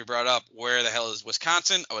now since we brought up where the hell is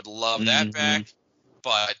Wisconsin. I would love that back,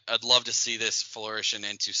 but I'd love to see this flourishing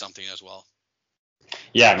into something as well.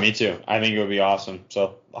 Yeah, me too. I think it would be awesome.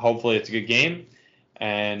 So hopefully it's a good game,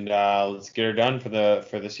 and let's get her done for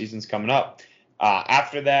the seasons coming up.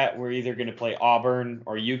 After that, we're either going to play Auburn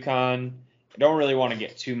or UConn. I don't really want to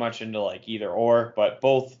get too much into like either or, but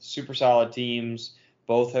both super solid teams.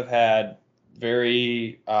 Both have had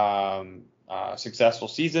very successful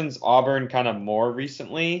seasons. Auburn kind of more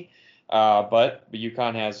recently, but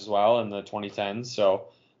UConn has as well in the 2010s. So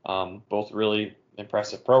both really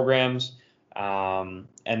impressive programs. And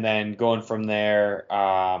then going from there,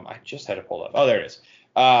 I just had it pulled up. Oh, there it is.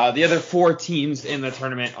 The other four teams in the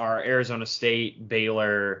tournament are Arizona State,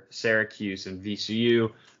 Baylor, Syracuse, and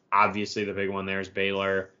VCU. Obviously, the big one there is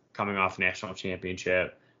Baylor coming off national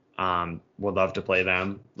championship. Would love to play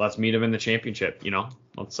them. Let's meet them in the championship.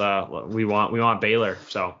 Let's we want Baylor.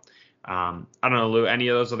 So I don't know, Lou. Any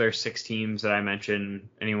of those other six teams that I mentioned?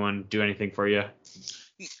 Anyone do anything for you?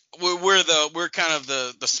 We're kind of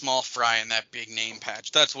the small fry in that big name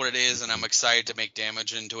patch. That's what it is, and I'm excited to make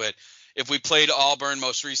damage into it. If we played Auburn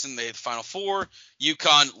most recent, they had the Final Four.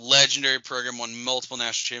 UConn, legendary program, won multiple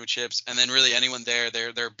national championships, and then really anyone there,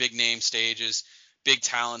 they're big name stages, big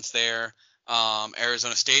talents there.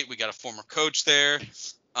 Arizona State, we got a former coach there.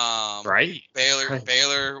 Right.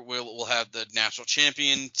 Baylor will have the national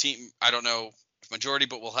champion team. I don't know if majority,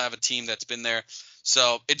 but we'll have a team that's been there.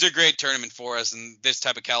 So it's a great tournament for us, and this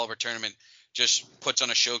type of caliber tournament just puts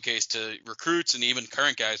on a showcase to recruits and even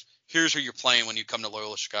current guys. Here's who you're playing when you come to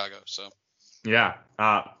Loyola Chicago. So yeah.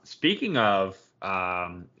 Speaking of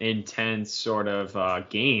intense sort of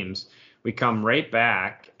games, we come right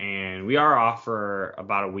back, and we are off for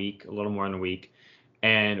about a week, a little more than a week,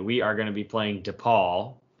 and we are going to be playing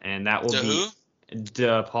DePaul, and that will be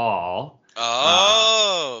DePaul.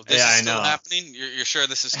 Oh, this is still happening? You're sure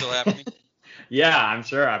this is still happening? Yeah, I'm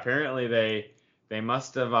sure. Apparently they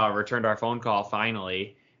must have returned our phone call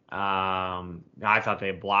finally. I thought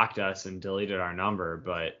they blocked us and deleted our number,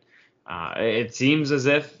 but it seems as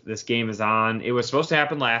if this game is on. It was supposed to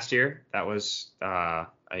happen last year. That was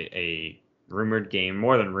a rumored game,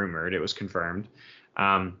 more than rumored. It was confirmed.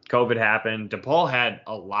 COVID happened. DePaul had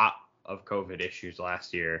a lot of COVID issues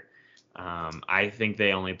last year. I think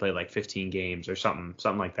they only played like 15 games or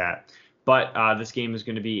something like that. But this game is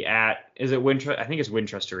going to be is it Wintrust? I think it's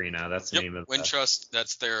Wintrust Arena. That's the name of it. Wintrust.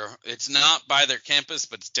 That's it's not by their campus,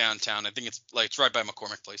 but it's downtown. I think it's right by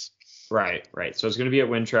McCormick Place. Right. So it's going to be at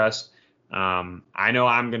Wintrust. I know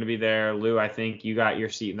I'm going to be there. Lou, I think you got your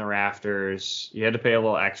seat in the rafters. You had to pay a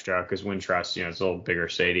little extra because Wintrust, it's a little bigger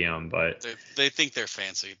stadium, but they think they're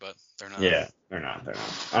fancy, but they're not. Yeah, they're not.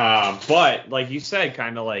 But like you said,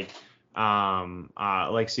 kind of like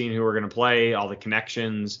seeing who we're going to play, all the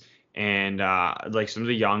connections. And like some of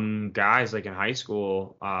the young guys, like in high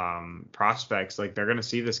school prospects, like they're going to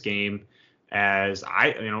see this game as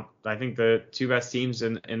I think the two best teams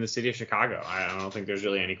in the city of Chicago. I don't think there's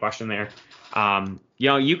really any question there.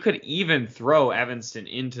 You could even throw Evanston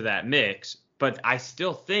into that mix, but I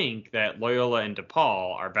still think that Loyola and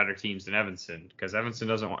DePaul are better teams than Evanston because Evanston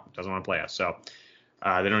doesn't want to play us, so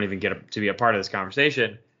they don't even get to be a part of this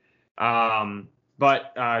conversation.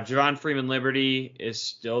 But Javon Freeman Liberty is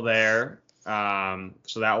still there.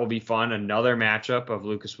 So that will be fun. Another matchup of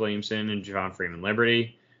Lucas Williamson and Javon Freeman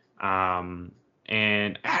Liberty. And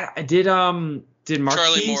I did Charlie Moore.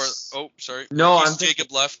 Marquise? Oh, sorry. No, Marquise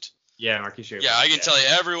Jacob left. Yeah, Marquise Jacob. Yeah, I can tell you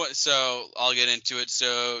everyone. So I'll get into it.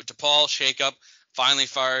 So DePaul shakeup finally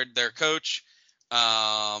fired their coach.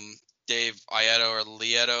 Dave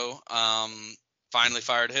Lieto finally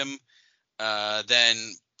fired him. Then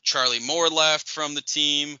Charlie Moore left from the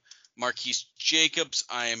team. Marquise Jacobs,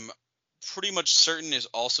 I'm pretty much certain, is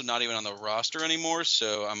also not even on the roster anymore.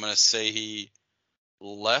 So I'm going to say he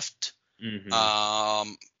left.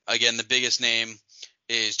 Mm-hmm. Again, the biggest name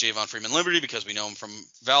is Javon Freeman Liberty because we know him from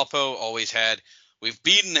Valpo. We've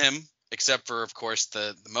beaten him, except for, of course,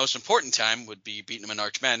 the most important time would be beating him in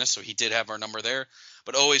Arch Madness. So he did have our number there,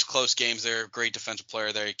 but always close games there. Great defensive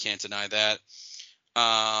player there. You can't deny that.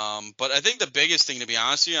 But I think the biggest thing, to be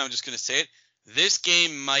honest with you, I'm just going to say it. This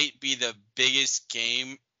game might be the biggest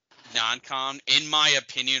game non-con, in my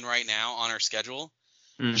opinion, right now on our schedule,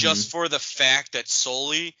 just for the fact that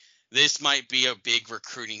solely this might be a big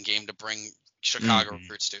recruiting game to bring Chicago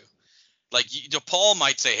recruits to. Like, DePaul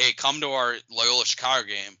might say, hey, come to our Loyola Chicago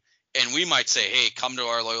game, and we might say, hey, come to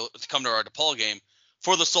our DePaul game,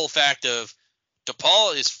 for the sole fact of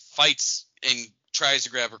DePaul fights and tries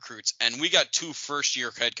to grab recruits, and we got 2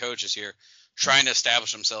 first-year head coaches here trying to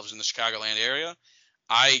establish themselves in the Chicagoland area.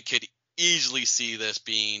 I could easily see this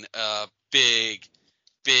being a big,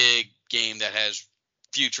 big game that has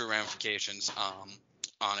future ramifications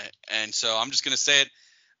on it. And so I'm just going to say it.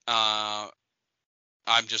 I'm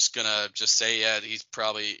just going to say, yeah, this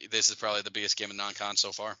is probably the biggest game in non-con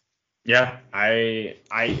so far. Yeah, I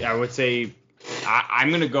would say I'm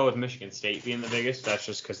going to go with Michigan State being the biggest. That's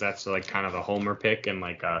just because that's like kind of the homer pick, and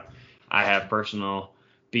like I have personal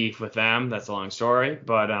beef with them. That's a long story,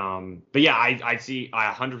 but yeah, I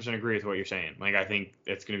 100% agree with what you're saying. Like, I think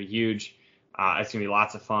it's going to be huge. It's going to be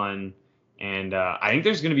lots of fun, and I think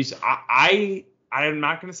there's going to be I'm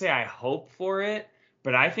not going to say I hope for it,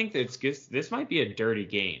 but I think that this might be a dirty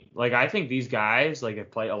game. Like, I think these guys, like,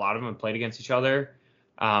 a lot of them have played against each other.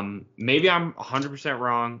 Maybe I'm 100%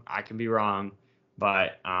 wrong. I can be wrong,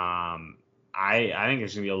 but I think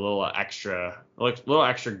there's gonna be a little extra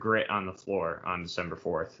grit on the floor on December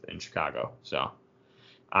 4th in Chicago. So,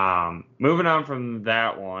 moving on from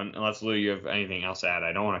that one, unless Lou, you have anything else to add,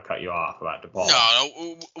 I don't want to cut you off about DePaul.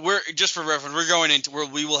 No, we're just for reference. We're going into where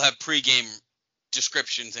we will have pregame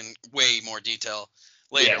descriptions in way more detail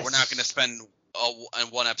later. Yes. We're not going to spend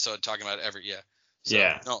one episode talking about it every. Yeah. So,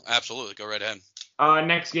 yeah. No, absolutely. Go right ahead.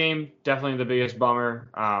 Next game, definitely the biggest bummer.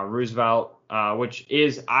 Roosevelt, which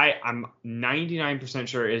is I'm 99%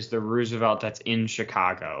 sure is the Roosevelt that's in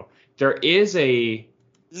Chicago. There is a.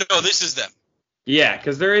 No, this is them. Yeah,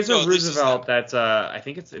 because there is a Roosevelt that's I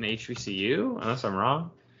think it's an HBCU, unless I'm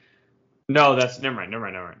wrong. No, that's never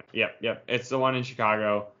mind. Yep. It's the one in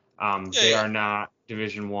Chicago. They are not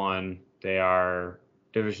Division 1. They are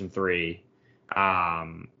Division 3.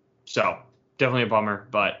 So definitely a bummer,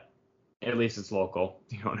 but at least it's local.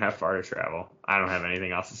 You don't have far to travel. I don't have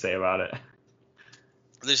anything else to say about it.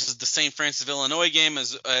 This is the St. Francis, Illinois game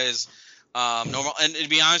as normal. And to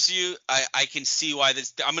be honest with you, I can see why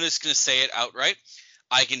this. I'm just going to say it outright.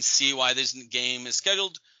 I can see why this game is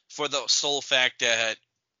scheduled for the sole fact that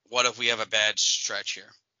what if we have a bad stretch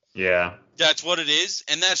here? Yeah. That's what it is,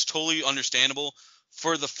 and that's totally understandable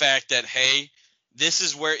for the fact that, hey, this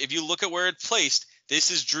is where, if you look at where it's placed,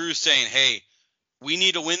 this is Drew saying, hey, we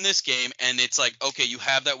need to win this game, and it's like, okay, you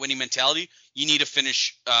have that winning mentality. You need to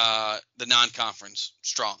finish the non-conference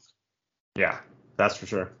strong. Yeah, that's for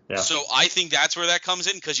sure. Yeah. So I think that's where that comes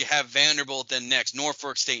in, because you have Vanderbilt then next,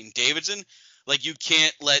 Norfolk State and Davidson. Like, you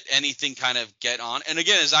can't let anything kind of get on. And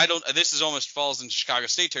again, this is almost falls into Chicago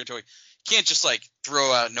State territory. You can't just like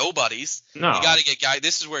throw out nobodies. No. You got to get guys.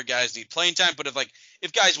 This is where guys need playing time. But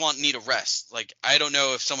if guys need a rest, like, I don't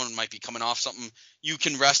know if someone might be coming off something, you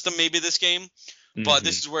can rest them maybe this game. Mm-hmm. But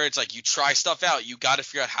this is where it's like you try stuff out. You got to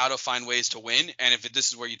figure out how to find ways to win. And if this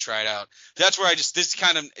is where you try it out, that's where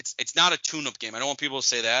it's not a tune-up game. I don't want people to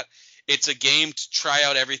say that. It's a game to try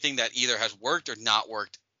out everything that either has worked or not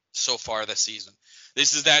worked so far this season.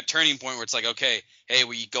 This is that turning point where it's like, okay, hey,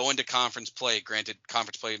 we go into conference play. Granted,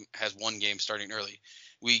 conference play has one game starting early.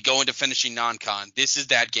 We go into finishing non-con. This is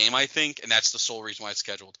that game, I think, and that's the sole reason why it's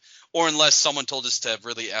scheduled. Or unless someone told us to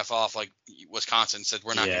really F off, like Wisconsin and said,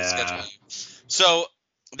 we're not going to schedule you. So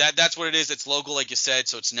that's what it is. It's local, like you said,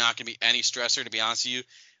 so it's not going to be any stressor, to be honest with you.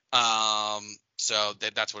 So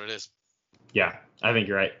that's what it is. Yeah, I think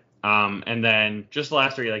you're right. And then just the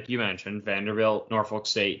last three, like you mentioned, Vanderbilt, Norfolk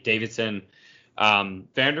State, Davidson.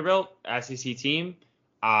 Vanderbilt, SEC team,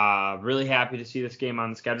 Really happy to see this game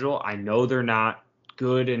on the schedule. I know they're not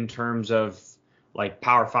good in terms of like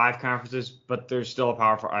Power 5 conferences, but they're still a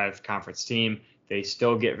Power 5 conference team. They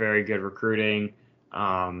still get very good recruiting.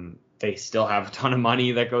 They still have a ton of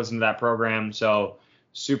money that goes into that program. So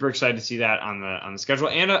super excited to see that on the schedule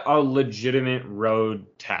and a legitimate road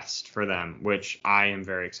test for them, which I am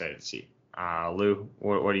very excited to see. Lou,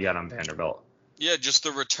 what do you got on Vanderbilt? Yeah, just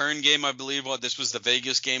the return game, I believe. This was the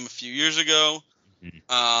Vegas game a few years ago.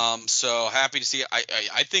 So happy to see it.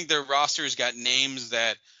 I think their roster has got names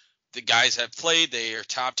that the guys have played. They are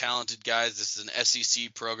top talented guys. This is an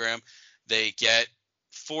SEC program. They get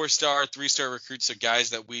 4-star, 3-star recruits, so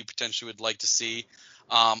guys that we potentially would like to see.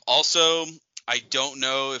 Also, I don't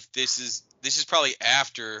know if this is probably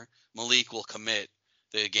after Malik will commit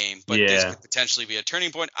the game, but this could potentially be a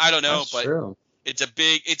turning point. I don't know, That's but true. it's a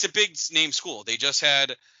big name school. They just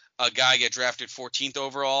had a guy get drafted 14th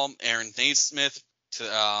overall, Aaron Naismith,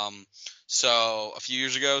 so a few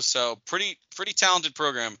years ago. So pretty talented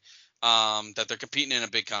program that they're competing in a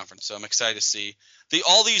big conference. So I'm excited to see.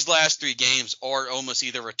 All these last 3 games are almost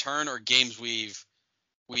either return or games we've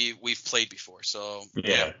played before. So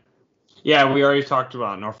yeah, we already talked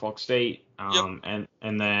about Norfolk State, Yep.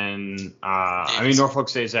 and then I mean Norfolk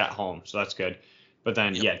State is at home, so that's good. But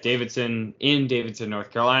then Davidson in Davidson,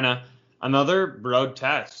 North Carolina, another road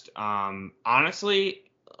test. Honestly,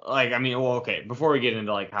 like okay, before we get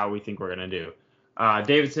into like how we think we're gonna do,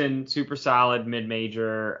 Davidson super solid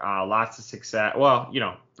mid-major, lots of success. Well,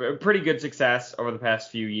 pretty good success over the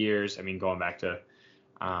past few years. I mean, going back to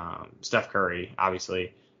Steph Curry,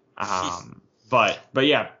 obviously. But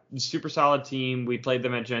yeah, super solid team. We played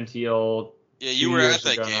them at Gentile. Yeah, you were at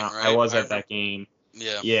that game, right? I was at that game.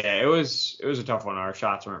 Yeah. Yeah, it was a tough one. Our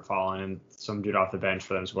shots weren't falling, and some dude off the bench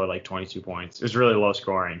for them scored like 22 points. It was really low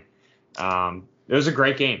scoring. It was a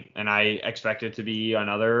great game, and I expect it to be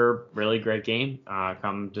another really great game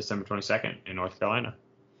come December 22nd in North Carolina.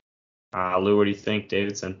 Lou, what do you think,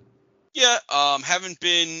 Davidson? Yeah, haven't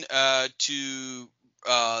been to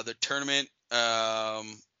the tournament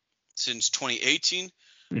since 2018,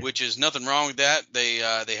 which is nothing wrong with that. They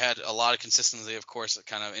had a lot of consistency, of course, that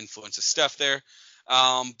kind of influences Steph there.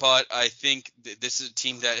 But I think this is a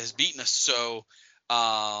team that has beaten us. So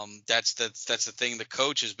that's the thing. The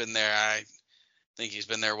coach has been there. I think he's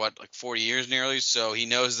been there, like 40 years nearly. So he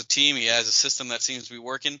knows the team. He has a system that seems to be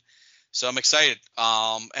working. So I'm excited.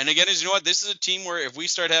 And again, you know what? This is a team where if we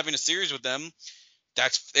start having a series with them,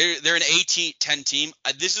 they're an 18-10 team.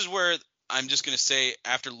 This is where I'm just going to say,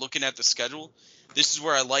 after looking at the schedule, this is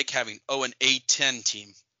where I like having an A10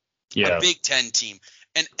 team, a Big Ten team,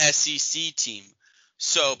 an SEC team,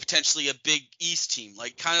 so potentially a Big East team,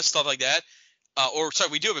 like kind of stuff like that.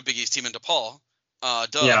 We do have a Big East team in DePaul,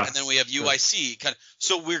 and then we have UIC. Kind of,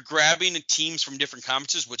 so we're grabbing teams from different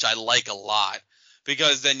conferences, which I like a lot,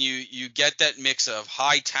 because then you get that mix of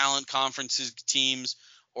high talent conferences teams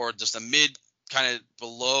or just a mid kind of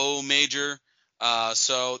below major.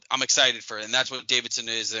 So I'm excited for it, and that's what Davidson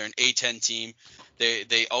is. They're an A10 team.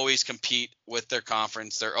 They always compete with their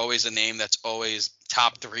conference. They're always a name that's always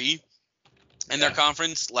top 3 in their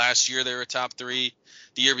conference. Last year they were top 3.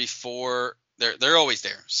 The year before they're always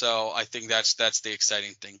there. So I think that's the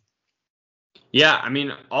exciting thing. Yeah, I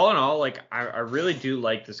mean, all in all, like I really do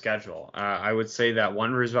like the schedule. I would say that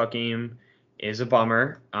one Roosevelt game is a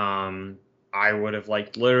bummer. I would have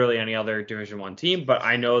liked literally any other Division I team, but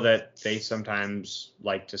I know that they sometimes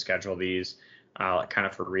like to schedule these kind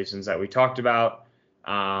of for reasons that we talked about.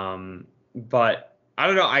 But I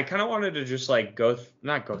don't know. I kind of wanted to just like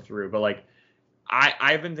not go through, but like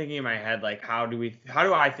I've been thinking in my head, like how do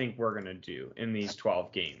I think we're gonna do in these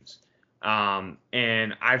 12 games?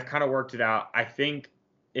 And I've kind of worked it out. I think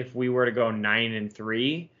if we were to go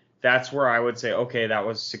 9-3, that's where I would say, okay, that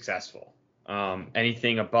was successful.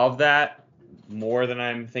 Anything above that, more than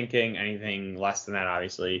I'm thinking. Anything less than that,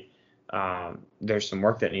 obviously, there's some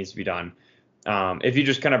work that needs to be done. If you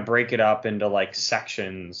just kind of break it up into like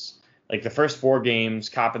sections, like the first 4 games,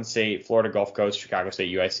 Coppin State, Florida Gulf Coast, Chicago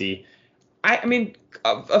State, UIC. I mean,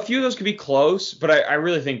 a few of those could be close, but I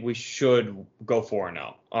really think we should go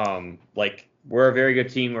 4-0. Like, we're a very good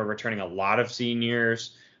team. We're returning a lot of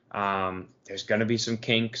seniors. There's going to be some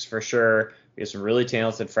kinks for sure. We have some really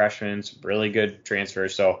talented freshmen, some really good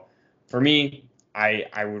transfers. So, for me,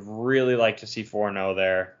 I would really like to see 4-0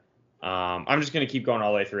 there. I'm just going to keep going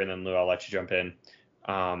all the way through, and then, Lou, I'll let you jump in.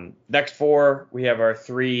 Next 4, we have our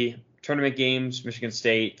 3 tournament games, Michigan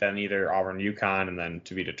State, then either Auburn, UConn, and then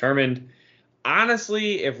to be determined.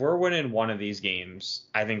 Honestly, if we're winning one of these games,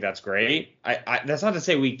 I think that's great. That's not to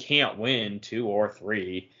say we can't win 2 or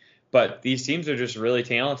 3, but these teams are just really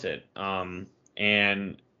talented. And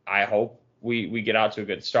and I hope we get out to a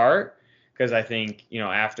good start, because I think,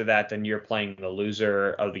 after that, then you're playing the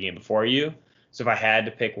loser of the game before you. So if I had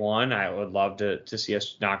to pick one, I would love to see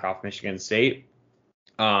us knock off Michigan State.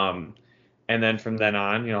 And then from then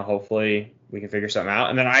on, hopefully we can figure something out.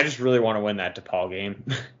 And then I just really want to win that DePaul game.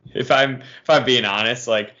 if I'm being honest,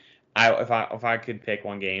 like if I could pick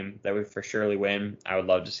one game that we for surely win, I would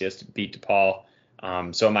love to see us beat DePaul.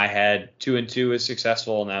 So in my head, 2-2 is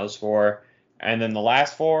successful in those 4, and then the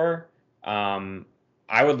last 4,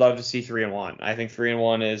 I would love to see 3-1. I think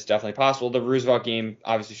 3-1 is definitely possible. The Roosevelt game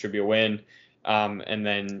obviously should be a win. And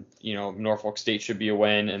then, Norfolk State should be a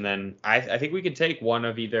win. And then I think we could take one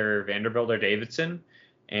of either Vanderbilt or Davidson.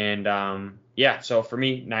 And so for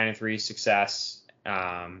me, 9-3 success.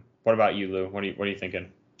 What about you, Lou? What are you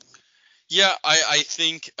thinking? Yeah, I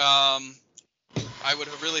think I would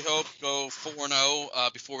really hope go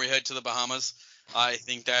 4-0 before we head to the Bahamas. I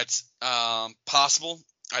think that's possible.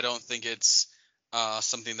 I don't think it's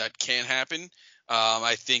something that can happen.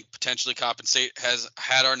 I think potentially Coppin State has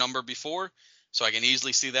had our number before, so I can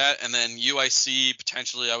easily see that. And then UIC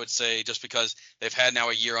potentially, I would say, just because they've had now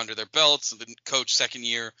a year under their belts, the coach second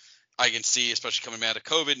year, I can see, especially coming out of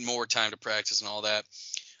COVID, more time to practice and all that.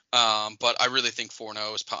 But I really think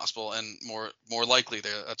 4-0 is possible and more likely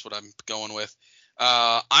there. That's what I'm going with.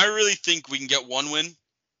 I really think we can get one win.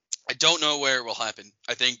 I don't know where it will happen.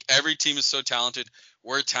 I think every team is so talented.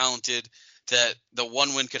 We're talented that the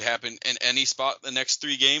one win could happen in any spot the next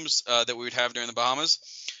 3 games that we would have during the Bahamas.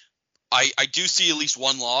 I do see at least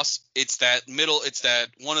one loss. It's that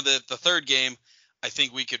one of the third game. I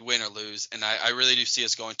think we could win or lose, and I really do see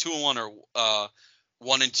us going 2-1 or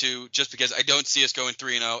 1-2, just because I don't see us going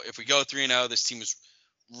 3-0. If we go 3-0, this team is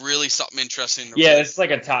really something interesting. Yeah, it's like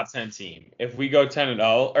a top 10 team. If we go 10-0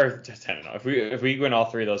 or 10-0, if we win all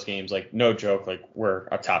 3 of those games, like no joke, like we're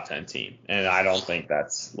a top 10 team, and I don't think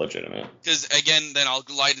that's legitimate. Because again, then I'll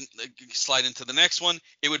slide into the next one.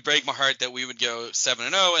 It would break my heart that we would go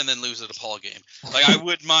 7-0 and then lose a DePaul game. Like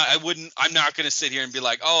I'm not going to sit here and be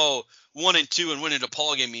like, 1-2 and winning a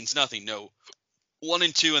DePaul game means nothing. No,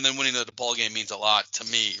 1-2 and then winning the DePaul game means a lot to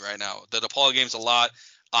me right now. The DePaul game's a lot.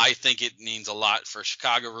 I think it means a lot for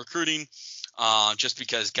Chicago recruiting, just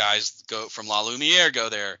because guys go from La Lumiere go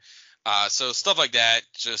there. So stuff like that,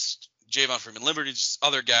 just Javon Freeman Liberty, just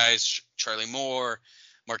other guys, Charlie Moore,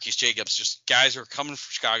 Marquise Jacobs, just guys who are coming from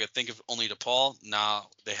Chicago think of only DePaul. Nah,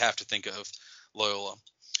 they have to think of Loyola.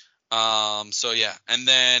 So yeah, and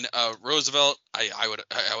then Roosevelt, I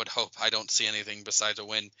would hope. I don't see anything besides a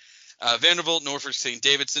win. Vanderbilt, Norfolk State,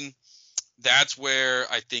 Davidson. That's where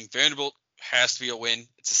I think Vanderbilt has to be a win.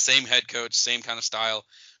 It's the same head coach, same kind of style.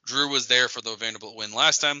 Drew was there for the Vanderbilt win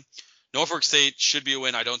last time. Norfolk State should be a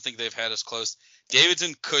win. I don't think they've had us close.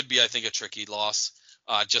 Davidson could be, I think, a tricky loss,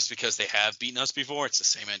 just because they have beaten us before. It's the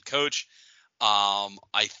same head coach.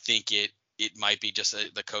 I think it might be just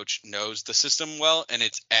the coach knows the system well, and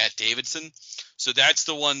it's at Davidson. So that's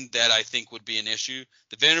the one that I think would be an issue.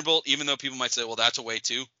 The Vanderbilt, even though people might say, well, that's away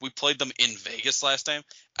too. We played them in Vegas last time.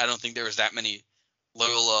 I don't think there was that many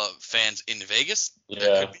Loyola fans in Vegas.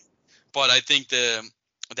 Yeah. But I think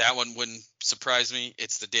that one wouldn't surprise me.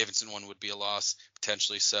 It's the Davidson one would be a loss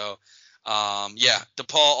potentially. So,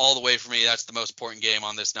 DePaul all the way for me. That's the most important game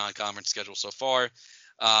on this non-conference schedule so far.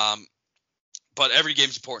 But every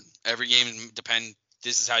game's important. Every game depends.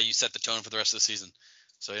 This is how you set the tone for the rest of the season.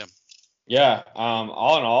 So, yeah. Yeah.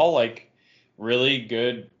 All in all, like really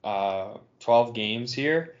good 12 games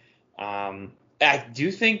here. I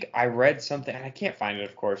do think I read something, and I can't find it,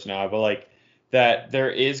 of course, now, but like that there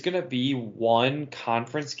is going to be one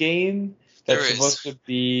conference game that's supposed to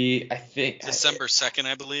be, I think, December 2nd,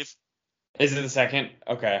 I believe. Is it the 2nd?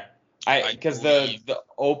 Okay. Because the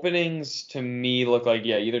openings to me look like,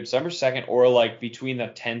 either December 2nd or like between the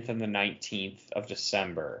 10th and the 19th of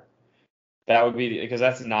December. That would be, because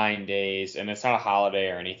that's 9 days, and it's not a holiday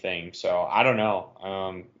or anything. So I don't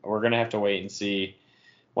know. We're going to have to wait and see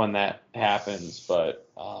when that happens, but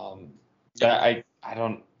we'll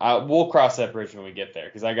cross that bridge when we get there,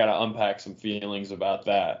 because I got to unpack some feelings about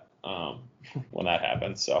that when that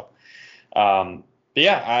happens. So, a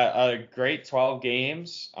great 12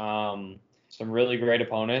 games, some really great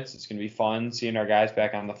opponents. It's going to be fun seeing our guys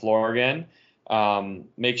back on the floor again.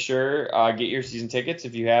 Make sure get your season tickets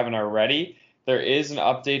if you haven't already. There is an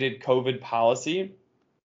updated COVID policy.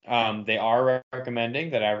 They are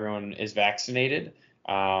recommending that everyone is vaccinated.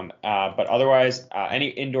 But otherwise, any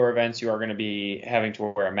indoor events, you are going to be having to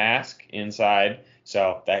wear a mask inside.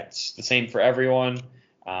 So that's the same for everyone.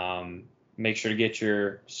 Make sure to get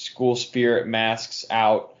your school spirit masks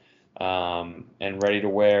out and ready to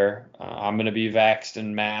wear. I'm going to be vaxxed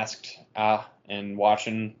and masked and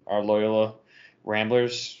watching our Loyola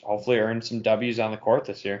Ramblers hopefully earn some W's on the court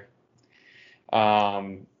this year.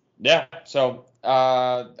 Yeah, so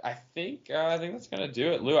I think that's gonna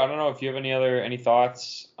do it. Lou, I don't know if you have any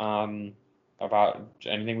thoughts about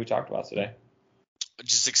anything we talked about today.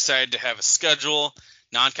 Just excited to have a schedule,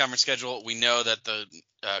 non-conference schedule. We know that the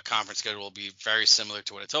conference schedule will be very similar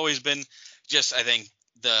to what it's always been. Just I think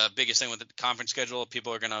the biggest thing with the conference schedule,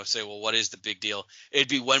 people are gonna say, well, what is the big deal? It'd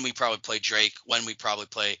be when we probably play Drake, when we probably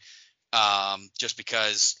play. Just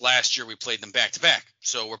because last year we played them back to back.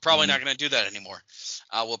 So we're probably not going to do that anymore.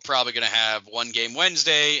 We're probably going to have one game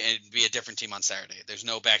Wednesday and be a different team on Saturday. There's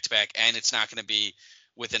no back to back, and it's not going to be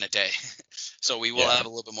within a day. So we will have a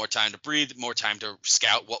little bit more time to breathe, more time to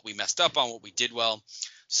scout what we messed up on, what we did well.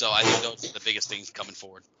 So I think those are the biggest things coming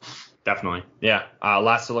forward. Definitely. Yeah.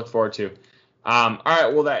 Lots to look forward to. All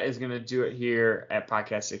right. Well, that is going to do it here at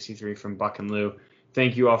Podcast 63 from Buck and Lou.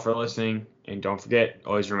 Thank you all for listening. And don't forget,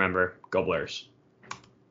 always remember, go Blurs.